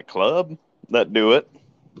people in that club that do it.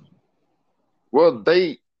 Well,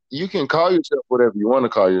 you can call yourself whatever you want to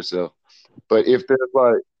call yourself, but if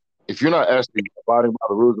you're not actually abiding by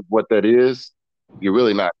the rules of what that is, you're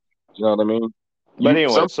really not. You know what I mean? But You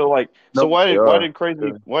anyway, some so like, know so what they are.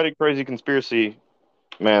 Yeah. why did crazy conspiracy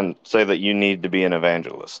man say that you need to be an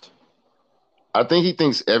evangelist? I think he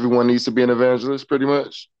thinks everyone needs to be an evangelist, pretty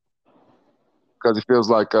much, because it feels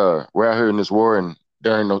like we're out here in this war and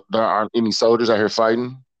there aren't any soldiers out here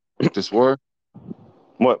fighting this war.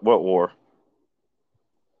 What war?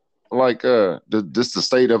 Like this the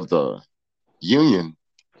state of the union.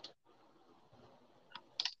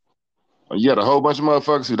 You got a whole bunch of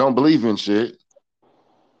motherfuckers who don't believe in shit,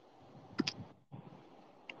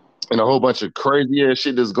 and a whole bunch of crazy ass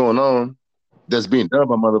shit that's going on that's being done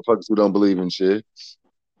by motherfuckers who don't believe in shit.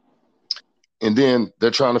 And then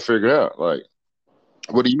they're trying to figure out, like,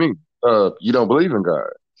 what do you mean? You don't believe in God.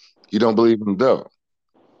 You don't believe in the devil.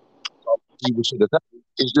 Evil shit that's happening.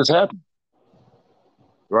 It's just happening,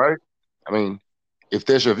 right? I mean, if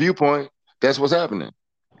that's your viewpoint, that's what's happening.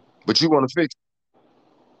 But you want to fix it.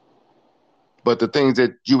 But the things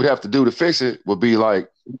that you would have to do to fix it would be like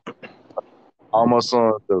almost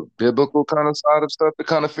on the biblical kind of side of stuff to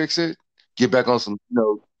kind of fix it. Get back on some,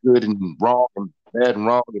 good and wrong and bad and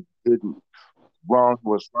wrong and good and wrong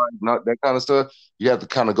was right, not that kind of stuff. You have to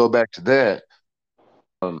kind of go back to that.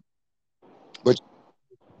 Um, but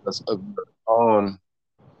that's on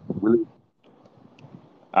really,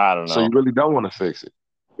 I don't so you know. really don't want to fix it.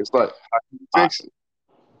 It's like, how can you I, fix it?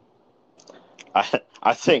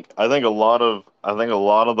 I think a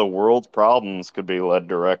lot of the world's problems could be led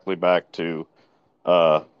directly back to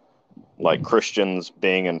uh like Christians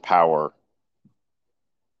being in power.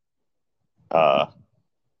 Uh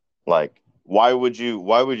like why would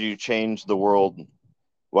you change the world?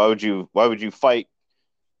 Why would you fight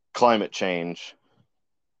climate change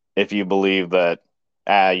if you believe that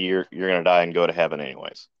you're gonna die and go to heaven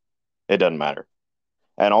anyways? It doesn't matter.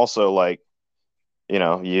 And also, like,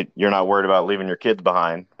 you're not worried about leaving your kids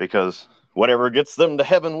behind because whatever gets them to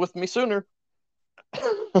heaven with me sooner.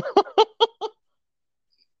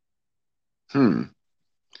 Hmm.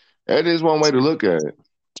 That is one way to look at it.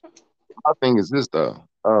 My thing is this though.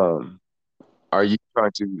 Are you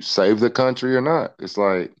trying to save the country or not? It's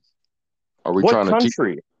like, are we What trying to teach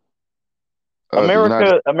country? the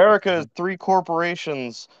United America is three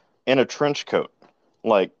corporations in a trench coat,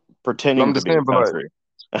 like I'm pretending to just be a saying, but like, country.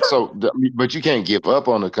 but you can't give up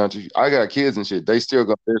on the country. I got kids and shit. They're still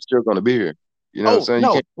gonna be here. You know what I'm Oh saying? You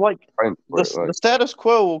no, can't like fight for it. the Like, status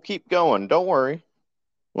quo will keep going. Don't worry.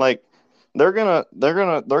 Like they're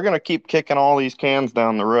gonna keep kicking all these cans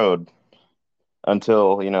down the road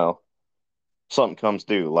until something comes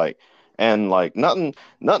due. And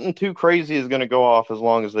nothing too crazy is gonna go off as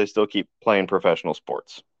long as they still keep playing professional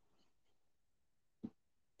sports.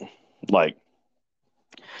 Like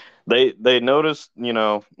they noticed,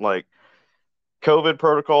 like COVID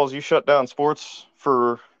protocols, you shut down sports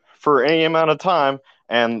for any amount of time,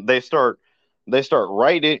 and they start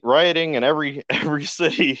rioting in every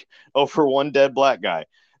city over one dead black guy.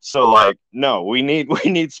 So like, no, we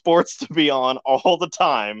need sports to be on all the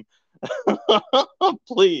time.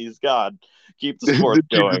 Please, God, keep the sports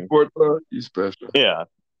to keep the going. sport on, you special. Yeah,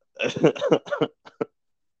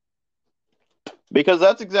 because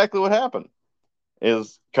that's exactly what happened.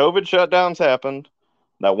 Is COVID shutdowns happened.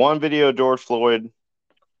 That one video of George Floyd,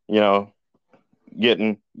 you know,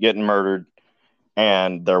 getting murdered,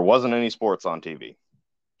 and there wasn't any sports on TV.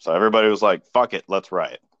 So everybody was like, "Fuck it, let's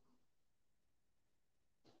riot."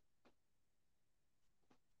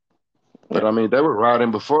 But Yeah. I mean, they were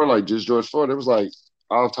riding before, like just George Floyd. There was like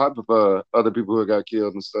all type of other people who got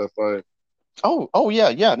killed and stuff. Like, Oh yeah,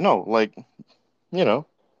 yeah. No, like you know,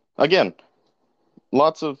 again,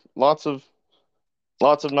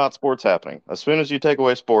 lots of not sports happening. As soon as you take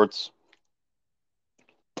away sports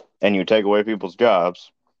and you take away people's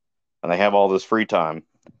jobs, and they have all this free time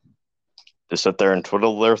to sit there and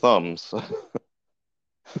twiddle their thumbs,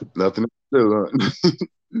 nothing to do. Huh?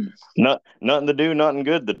 nothing to do, nothing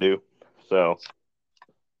good to do. So,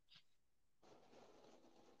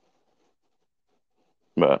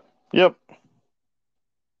 but yep,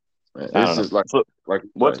 Man, I it's don't know. just like So, like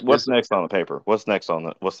what's it's what's next on the paper? What's the next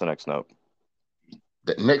note?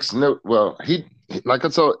 the next note. Well, he like I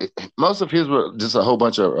told, most of his were just a whole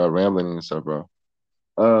bunch of rambling and stuff, bro.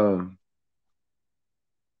 Um,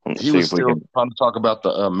 Let's he see was if we still can. trying to talk about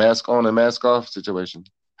the mask on and mask off situation.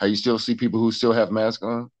 How you still see people who still have masks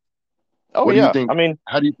on. Oh What do you yeah, think? I mean,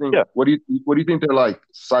 How do you think? yeah. What do you think their like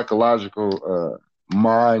psychological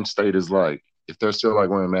mind state is like if they're still like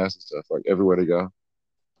wearing masks and stuff like everywhere they go?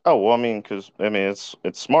 Oh well, I mean, because I mean, it's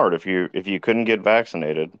smart if you couldn't get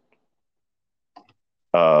vaccinated.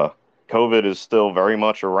 Uh, COVID is still very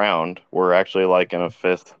much around. We're actually like in a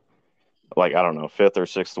fifth, like I don't know, fifth or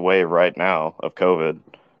sixth wave right now of COVID.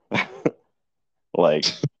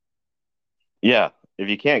 Like, yeah, if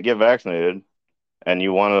you can't get vaccinated and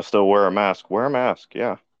you want to still wear a mask, wear a mask.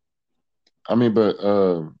 Yeah. I mean, but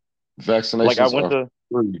Like I vaccinations went are to,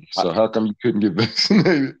 free, so how come you couldn't get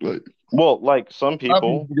vaccinated? Like, well, like some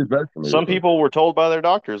obviously people, you get vaccinated, some but people were told by their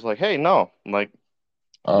doctors, like, hey, no, like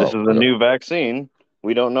this oh is a hell, new vaccine.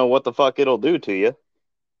 We don't know what the fuck it'll do to you.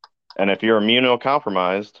 And if you're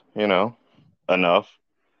immunocompromised, enough,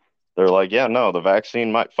 they're like, yeah, no, the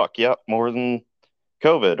vaccine might fuck you up more than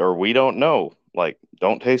COVID, or we don't know. Like,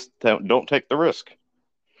 don't take the risk.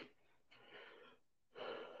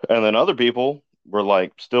 And then other people were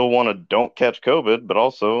like, still want to don't catch COVID, but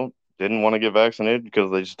also didn't want to get vaccinated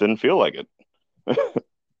because they just didn't feel like it.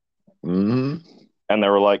 hmm And they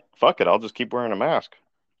were like, fuck it, I'll just keep wearing a mask.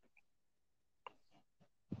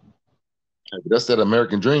 That's that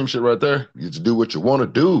American dream shit right there. You just do what you want to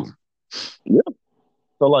do. Yeah.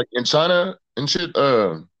 So like in China and shit, did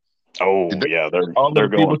Oh they yeah, force all of they're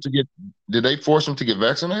the people going to get? Did they force them to get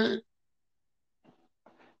vaccinated?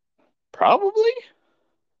 probably,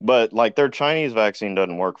 but like their Chinese vaccine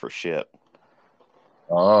doesn't work for shit.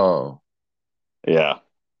 Oh, Yeah.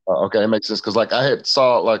 okay, it makes sense because like I had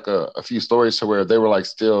saw like a few stories to where they were like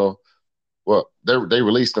still well they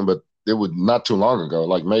released them, but it was not too long ago,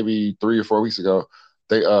 like maybe 3 or 4 weeks ago.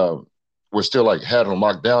 They were still like had them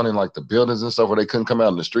locked down in like the buildings and stuff where they couldn't come out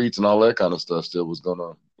in the streets and all that kind of stuff. Still was going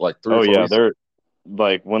on like three or Oh four yeah, weeks. they're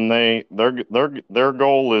like when their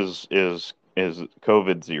goal is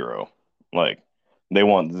COVID zero. Like they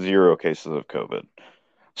want zero cases of COVID.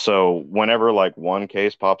 So whenever like one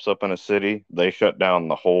case pops up in a city, they shut down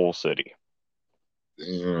the whole city.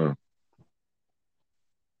 Damn,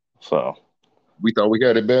 So we thought we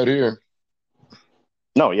had it bad here.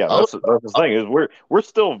 no, yeah, I was, that's the thing is we're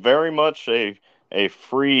still very much a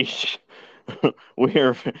free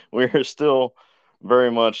we're we're still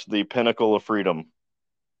very much the pinnacle of freedom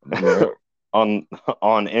yeah, on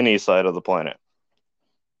on any side of the planet.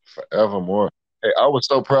 forevermore. Hey, I was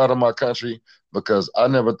so proud of my country because I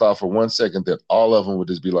never thought for 1 second that all of them would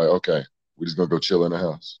just be like, okay, we're just gonna go chill in the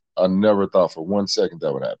house. I never thought for 1 second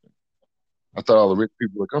that would happen. I thought all the rich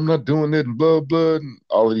people were like, I'm not doing it and blah blah and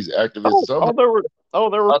all of these activists and Oh, stuff.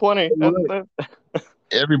 there were I, plenty.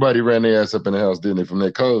 everybody ran their ass up in the house, didn't they, from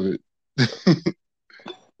that COVID?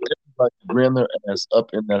 Everybody ran their ass up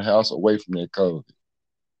in that house away from that COVID.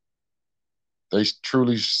 They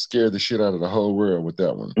truly scared the shit out of the whole world with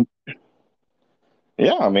that one.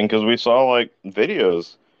 Yeah, I mean, because we saw like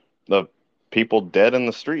videos of people dead in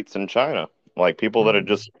the streets in China, like people that had Mm.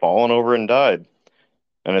 just fallen over and died.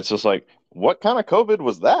 And it's just like, what kind of COVID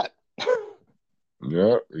was that?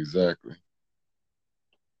 Yeah, exactly.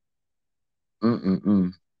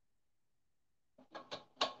 Mm-mm-mm.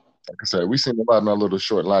 Like I said, we seen a lot in our little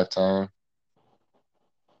short lifetime.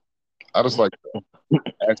 I just like to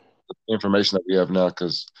ask the information that we have now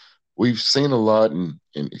because we've seen a lot and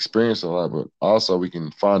experienced a lot, but also we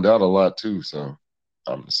can find out a lot too. So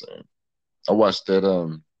I'm just saying. I watched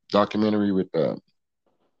that documentary with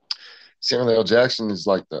Samuel L. Jackson is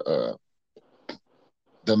like the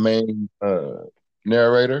main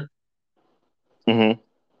narrator. Hmm.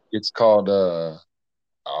 It's called uh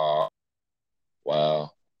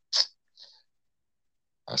wow,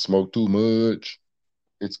 I smoked too much.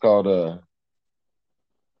 It's called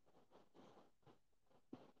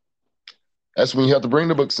that's when you have to bring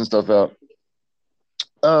the books and stuff out.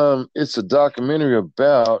 It's a documentary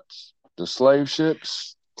about the slave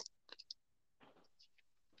ships.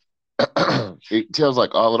 It tells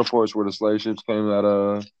like all of the ports where the slave ships came out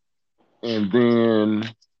of, and then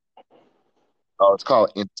oh, it's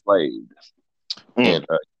called Enslaved. Mm. And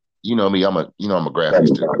you know me, I'm a graphic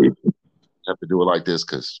student. I have to do it like this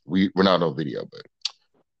because we're not on video, but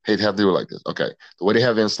hey, have to do it like this. Okay, the way they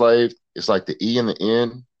have Enslaved, it's like the E and the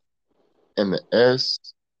N and the S.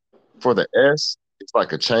 For the S, it's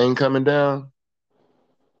like a chain coming down,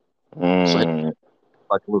 so Mm.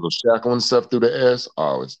 like a little shackle and stuff through the S.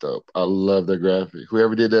 Oh, it's dope. I love that graphic.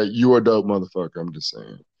 Whoever did that, you are dope, motherfucker. I'm just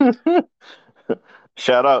saying.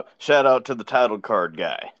 Shout out to the title card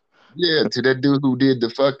guy. Yeah, to that dude who did the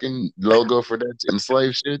fucking logo for that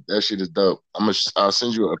enslaved shit, that shit is dope. I'll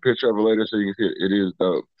send you a picture of it later so you can see it. It is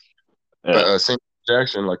dope. But Yeah. Samuel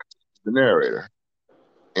Jackson, like the narrator,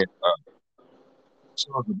 and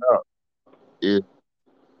shows about is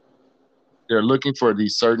they're looking for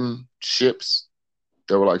these certain ships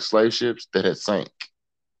that were like slave ships that had sank.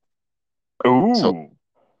 So Ooh.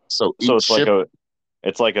 so So each ship,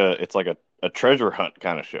 it's like a treasure hunt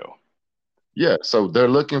kind of show. yeah. So they're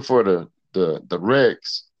looking for the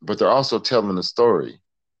wrecks, but they're also telling the story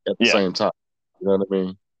at the Yeah. same time. You know what I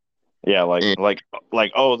mean? Yeah, And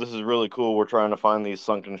like oh, this is really cool. We're trying to find these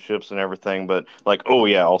sunken ships and everything, but like oh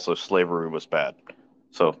yeah, also slavery was bad.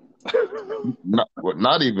 So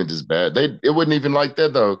not even just bad. It wasn't even like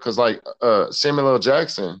that though, because like Samuel L.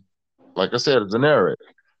 Jackson, like I said, is a narrator.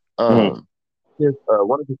 Mhm. Um,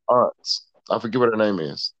 one of his aunts, I forget what her name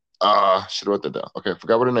is. Should have wrote that down. Okay,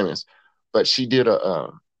 forgot what her name is, but she did a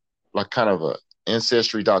like kind of a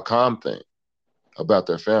ancestry.com thing about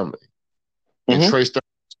their family and Mhm. traced them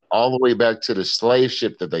all the way back to the slave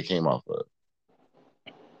ship that they came off of.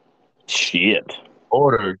 Shit.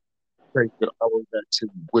 Order traced it all the way back to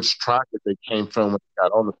which tribe that they came from when they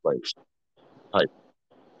got on the slave ship. Type.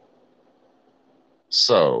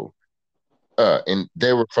 So, and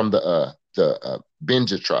they were from the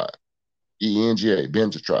Benja tribe, ENGA,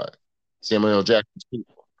 Benja tribe, Samuel L. Jackson's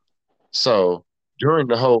people. So during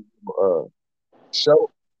the whole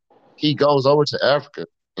show he goes over to Africa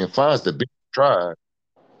and finds the big tribe,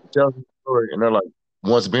 tells them the story, and they're like,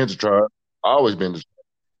 once been to tribe, always been to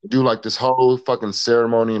tribe. Do like this whole fucking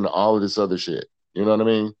ceremony and all of this other shit. You know what I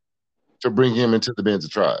mean? To bring him into the Benza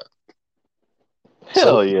tribe. So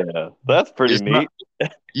Hell yeah, that's pretty it's not,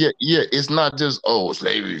 neat. yeah, it's not just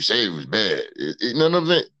slavery's bad. You know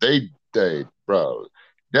what I'm saying? Bro,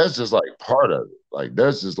 that's just like part of it. Like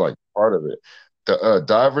that's just like part of it. The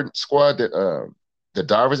diver squad the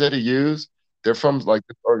divers that he used, they're from like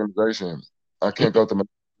this organization. I can't go through my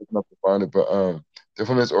enough to find it, but they're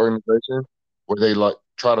from this organization where they like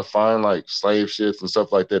try to find like slave ships and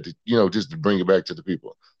stuff like that, to, just to bring it back to the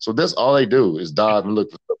people. So that's all they do is dive and look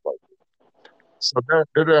for stuff like that. So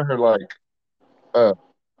they're down here like uh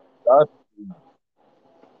diving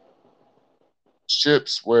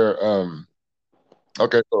ships where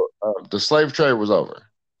okay, so the slave trade was over,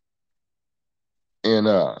 and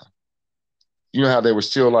you know how they were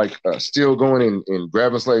still like still going and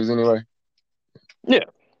grabbing slaves anyway. Yeah.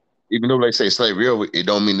 Even though they say slavery over, it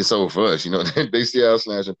don't mean it's over for us. You know, they still out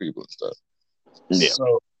snatching people and stuff. Yeah.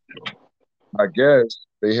 So I guess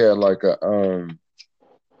they had like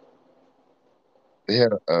they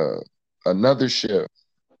had another ship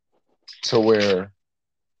to where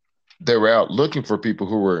they were out looking for people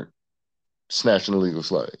who were snatching illegal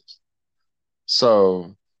slaves.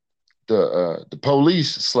 So the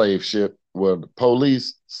police slave ship, well, the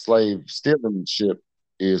police slave stealing ship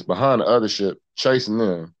is behind the other ship, chasing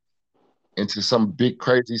them into some big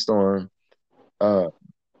crazy storm. Uh,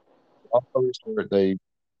 they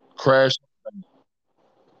crashed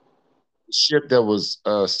the ship that was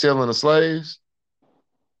stealing the slaves,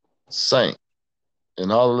 sank,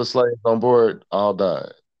 and all of the slaves on board all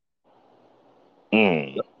died.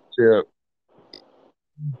 Mm. Ship,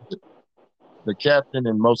 the captain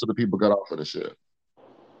and most of the people got off of the ship.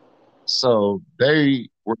 So they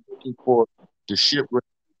were looking for the ship with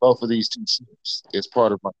both of these two ships as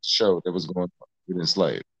part of like the show that was going on with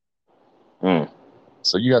enslaved. Mm.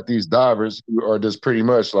 So you got these divers who are just pretty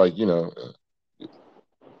much like, I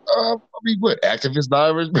mean, what, activist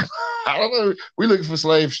divers? I don't know. We looking for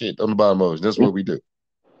slave shit on the bottom ocean. That's what we do.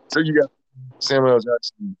 So you got Samuel L.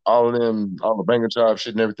 Jackson, all of them, all the Banger Tribe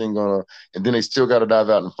shit and everything going on. And then they still got to dive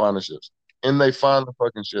out and find the ships. And they find the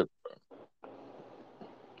fucking ship.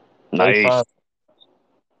 They Nice. find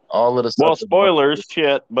all of the stuff. Well, spoilers,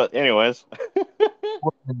 shit. But anyways.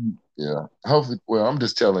 Yeah. Hopefully, well, I'm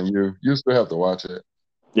just telling you, you still have to watch it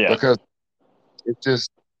Yeah. because it just,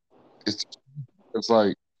 it's, it's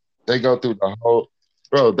like they go through the whole,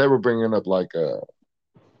 bro, they were bringing up like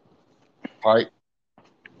pipe,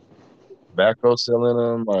 tobacco selling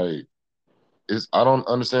them. Like, I don't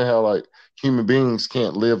understand how like human beings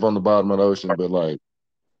can't live on the bottom of the ocean, but like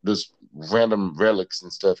this random relics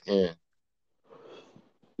and stuff can,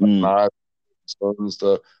 like Mm. knives and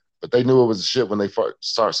stuff. But they knew it was a ship when they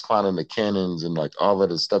starts finding the cannons and like all of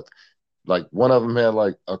this stuff. Like one of them had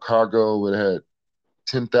like a cargo that had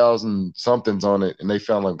 10,000 somethings on it, and they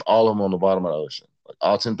found like all of them on the bottom of the ocean. Like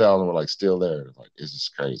all 10,000 were like still there. Like it's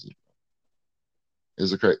just crazy.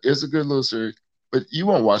 It's a good little series, but you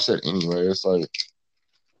won't watch that anyway. It's like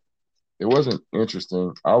it wasn't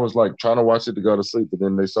interesting. I was like trying to watch it to go to sleep, but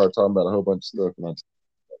then they started talking about a whole bunch of stuff, and I just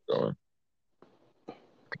kept going.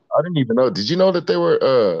 I didn't even know. Did you know that there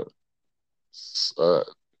were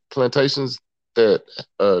plantations that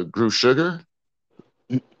grew sugar?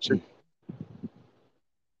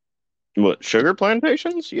 What, sugar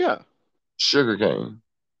plantations? Yeah. Sugar cane.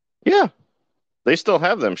 Yeah. They still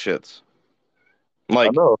have them shits. I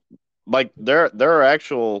Like know. there are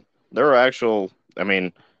actual I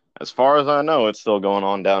mean, as far as I know, it's still going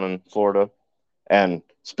on down in Florida. And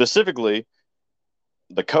specifically,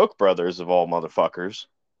 the Koch brothers of all motherfuckers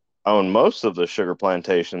own most of the sugar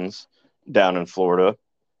plantations down in Florida,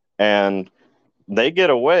 and they get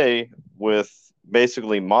away with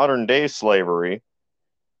basically modern day slavery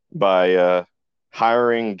by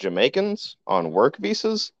hiring Jamaicans on work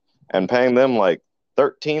visas and paying them like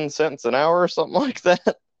 13 cents an hour or something like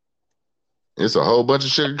that. It's a whole bunch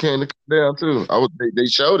of sugar cane to come down too. They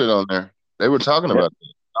showed it on there. They were talking Yeah. about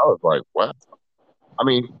it. I was like, wow. I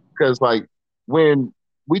mean, because like when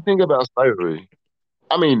we think about slavery,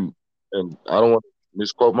 I mean, and I don't want to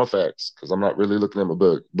misquote my facts because I'm not really looking at my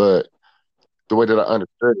book, but the way that I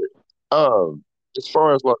understood it, as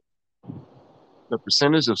far as like the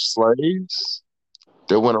percentage of slaves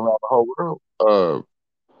that went around the whole world,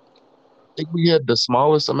 I think we had the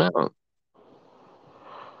smallest amount.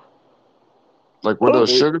 Like where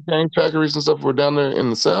those Oh, sugar cane factories and stuff were down there in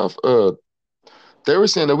the South, they were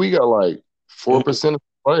saying that we got like 4% of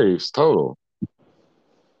slaves total.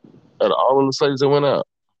 Out of all of the slaves that went out.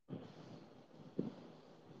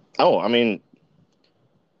 Oh, I mean,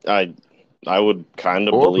 I I would kind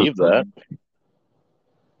of Or believe that.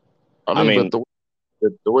 I I mean, but mean,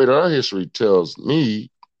 the way that our history tells me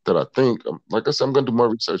that I think, like I said, I'm going to do more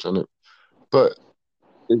research on it. But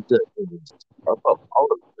it's that I thought all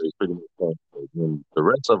of it pretty much came, and the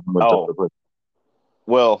rest of them went to oh, other places.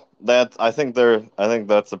 well, that I think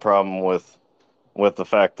that's the problem with the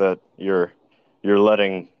fact that you're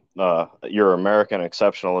letting your American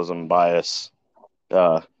exceptionalism bias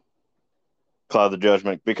uh, cloud the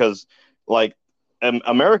judgment because like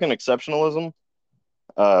American exceptionalism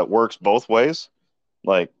works both ways.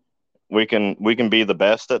 Like we can be the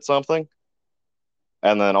best at something,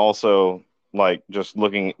 and then also like just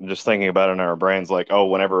thinking about it in our brains, like oh,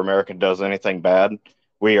 whenever America does anything bad,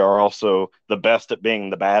 we are also the best at being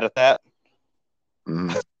the bad at that.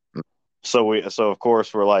 Mhm. So of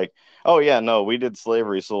course we're like, oh yeah, no, we did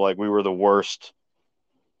slavery, so like we were the worst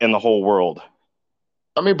in the whole world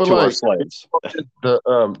I mean, but to our like slaves.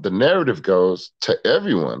 the narrative goes to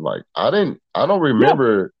everyone. Like I don't Yeah.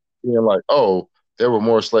 remember being like, oh, there were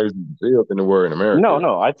more slaves in Brazil than there were in No, America.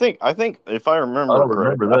 no. I think if I I remember don't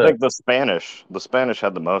correct, remember I that. think the Spanish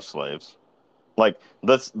had the most slaves. Like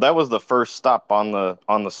that was the first stop on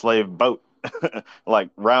the slave boat. Like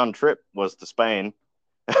round trip was to Spain.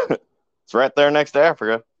 It's right there next to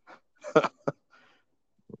Africa.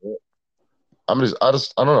 I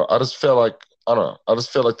don't know. I just felt like I don't know. I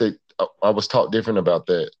just felt like I was taught different about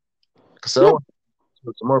that. Cause I Yeah. want to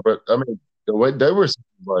do some more, but I mean the way they were saying,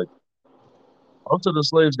 like most of the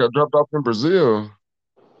slaves got dropped off in Brazil.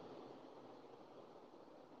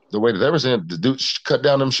 The way that they were saying the dude cut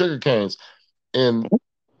down them sugar canes and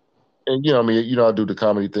you know I mean you know I do the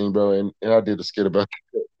comedy thing, bro, and I did a skit about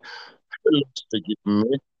to get me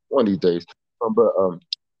one of these days. But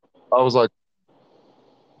I was like,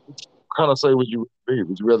 kind of say would you be?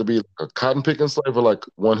 Would you rather be like a cotton picking slave or like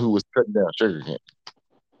one who was cutting down sugar cane?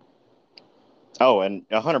 Oh, and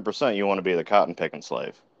 100% you want to be the cotton picking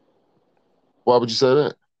slave. Why would you say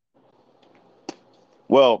that?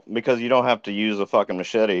 Well, because you don't have to use a fucking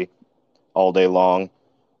machete all day long,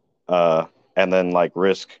 and then like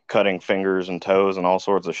risk cutting fingers and toes and all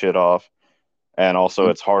sorts of shit off. And also,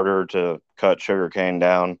 it's harder to cut sugarcane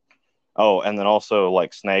down. Oh, and then also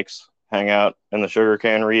like snakes hang out in the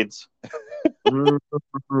sugarcane reeds.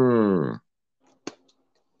 Mm-hmm.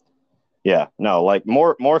 Yeah, no, like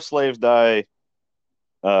more slaves die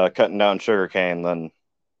cutting down sugarcane than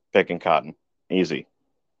picking cotton. Easy.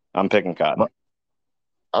 I'm picking cotton.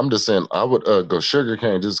 I'm just saying I would go sugar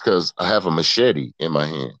cane just because I have a machete in my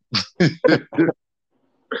hand.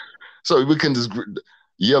 So we can just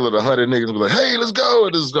yell at 100 niggas and be like, "Hey, let's go!"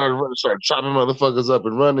 And just start chopping motherfuckers up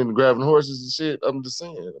and running and grabbing horses and shit. I'm just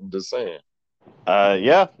saying. I'm just saying.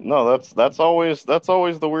 Yeah, no, that's always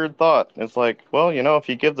the weird thought. It's like, well, if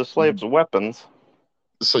you give the slaves weapons,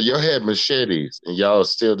 So y'all had machetes and y'all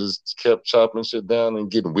still just kept chopping shit down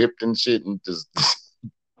and getting whipped and shit and just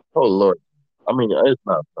oh Lord. I mean, it's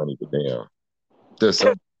not funny, but damn. Just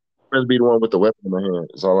I'd rather be the one with the weapon in my hand.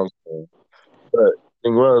 That's all I'm saying. But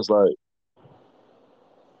thing was like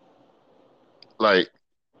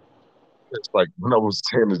it's like when I was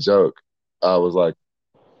saying the joke, I was like,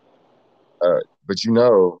 but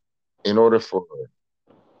in order for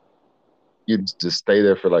you to stay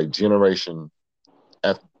there for like generation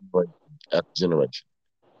after generation after generation,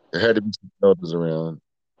 there had to be some elders around,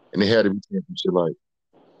 and they had to be saying some shit like,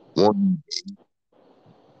 "One,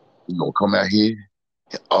 we gonna come out here,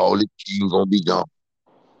 and all the king gonna be gone.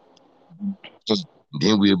 Just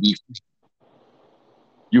then we'll be."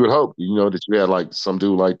 You would hope, that you had like some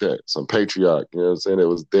dude like that, some patriarch, you know what I'm saying, that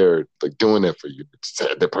was there, like doing that for you,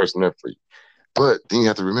 set that person up for you. But then you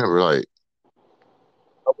have to remember, like,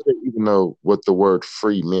 how would they even know what the word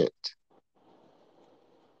free meant?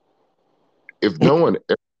 If no one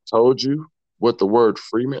ever told you what the word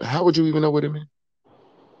free meant, how would you even know what it meant?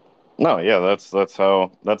 no, yeah, that's how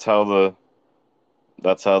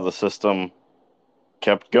the system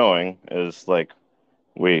kept going. Is like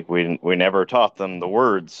we never taught them the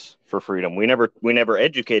words for freedom. We never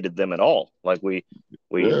educated them at all. Like we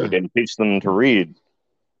Yeah. didn't teach them to read.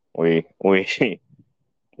 We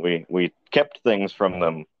we kept things from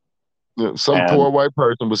them. Some And poor white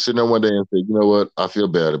person was sitting there one day and said, "You know what? I feel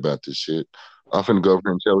bad about this shit. I'm finna go over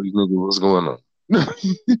here and tell these niggas what's going on."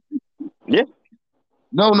 yeah,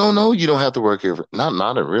 No, no, no. You don't have to work here.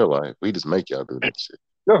 Not in real life. We just make y'all do that shit.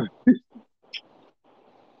 No,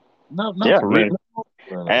 not yeah. for I real. mean,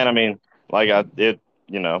 No. and I mean, like I it,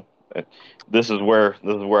 you know, it, this is where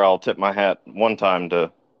I'll tip my hat one time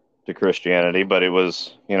to Christianity, but it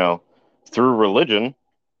was through religion.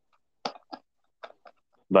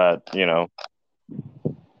 that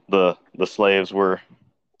the slaves were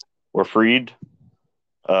freed.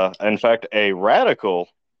 In fact, a radical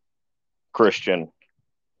Christian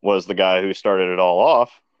was the guy who started it all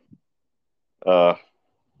off.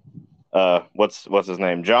 What's his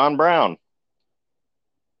name? John Brown.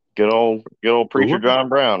 Good old preacher John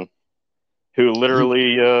Brown, who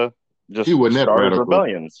literally just he wasn't that started radical.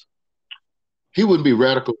 rebellions. He wouldn't be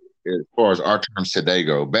radical as far as our terms today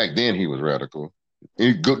go. Back then, he was radical.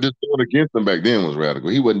 Just going against them back then was radical.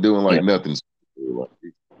 He wasn't doing like nothing.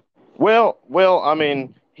 Well, I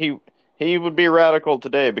mean, he would be radical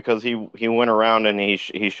today because he went around and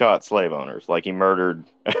he shot slave owners, like he murdered.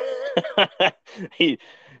 he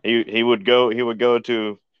would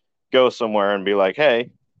go somewhere and be like, "Hey,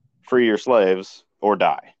 free your slaves or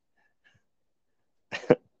die."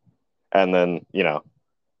 And then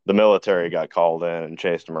the military got called in and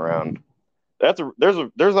chased him around. There's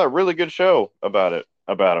a really good show about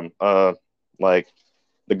him, like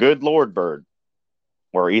The Good Lord Bird,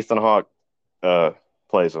 where Ethan Hawke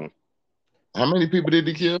plays him. How many people did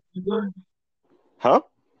he kill? Huh?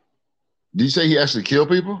 Did you say he actually killed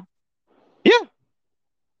people? Yeah.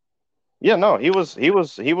 Yeah, no, he was a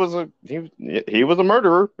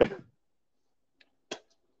murderer.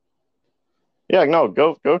 Yeah, no,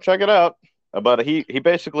 go check it out. But he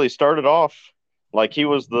basically started off like he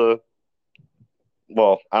was I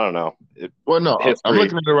don't know. No, I'm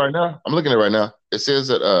looking at it right now. It says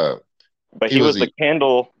that but he was the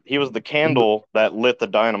candle. He was the candle that lit the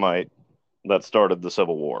dynamite that started the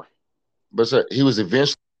Civil War. But sir, he was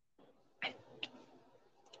eventually.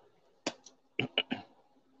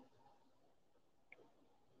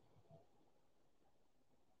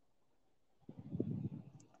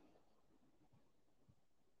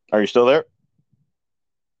 Are you still there?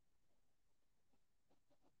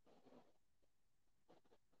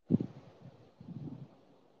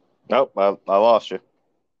 Nope, I lost you.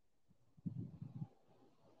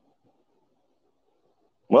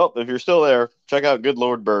 Well, if you're still there, check out Good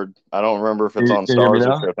Lord Bird. I don't remember if it's on Stars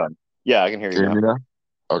or Showtime. Yeah, I can hear you now.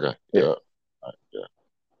 Okay, yeah. Yeah.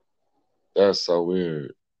 That's so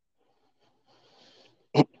weird.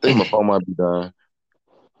 I think my phone might be dying.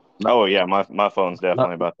 Oh yeah, my phone's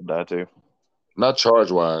definitely about to die too. Not charge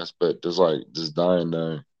wise, but just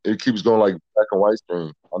dying. It keeps going like black and white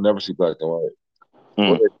screen. I'll never see black and white.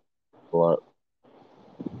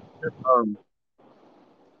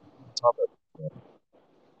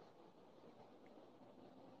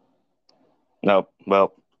 No,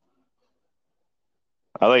 well,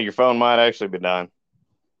 I think your phone might actually be dying.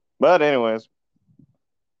 But anyways,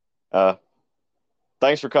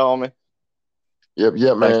 thanks for calling me.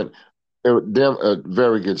 Yep, man. A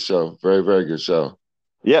very good show. Very, very good show.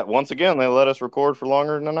 Yeah, once again, they let us record for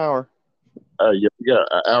longer than an hour. Yeah, we got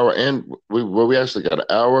an hour, and we actually got an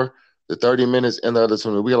hour, the 30 minutes, and the other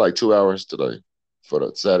 20. We got like 2 hours today for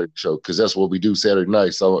the Saturday show because that's what we do Saturday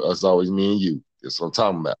night. So it's always me and you. That's what I'm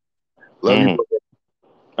talking about. Love you.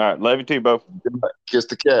 All right, love you too, Bo. Kiss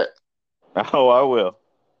the cat. Oh, I will.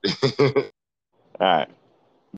 All right.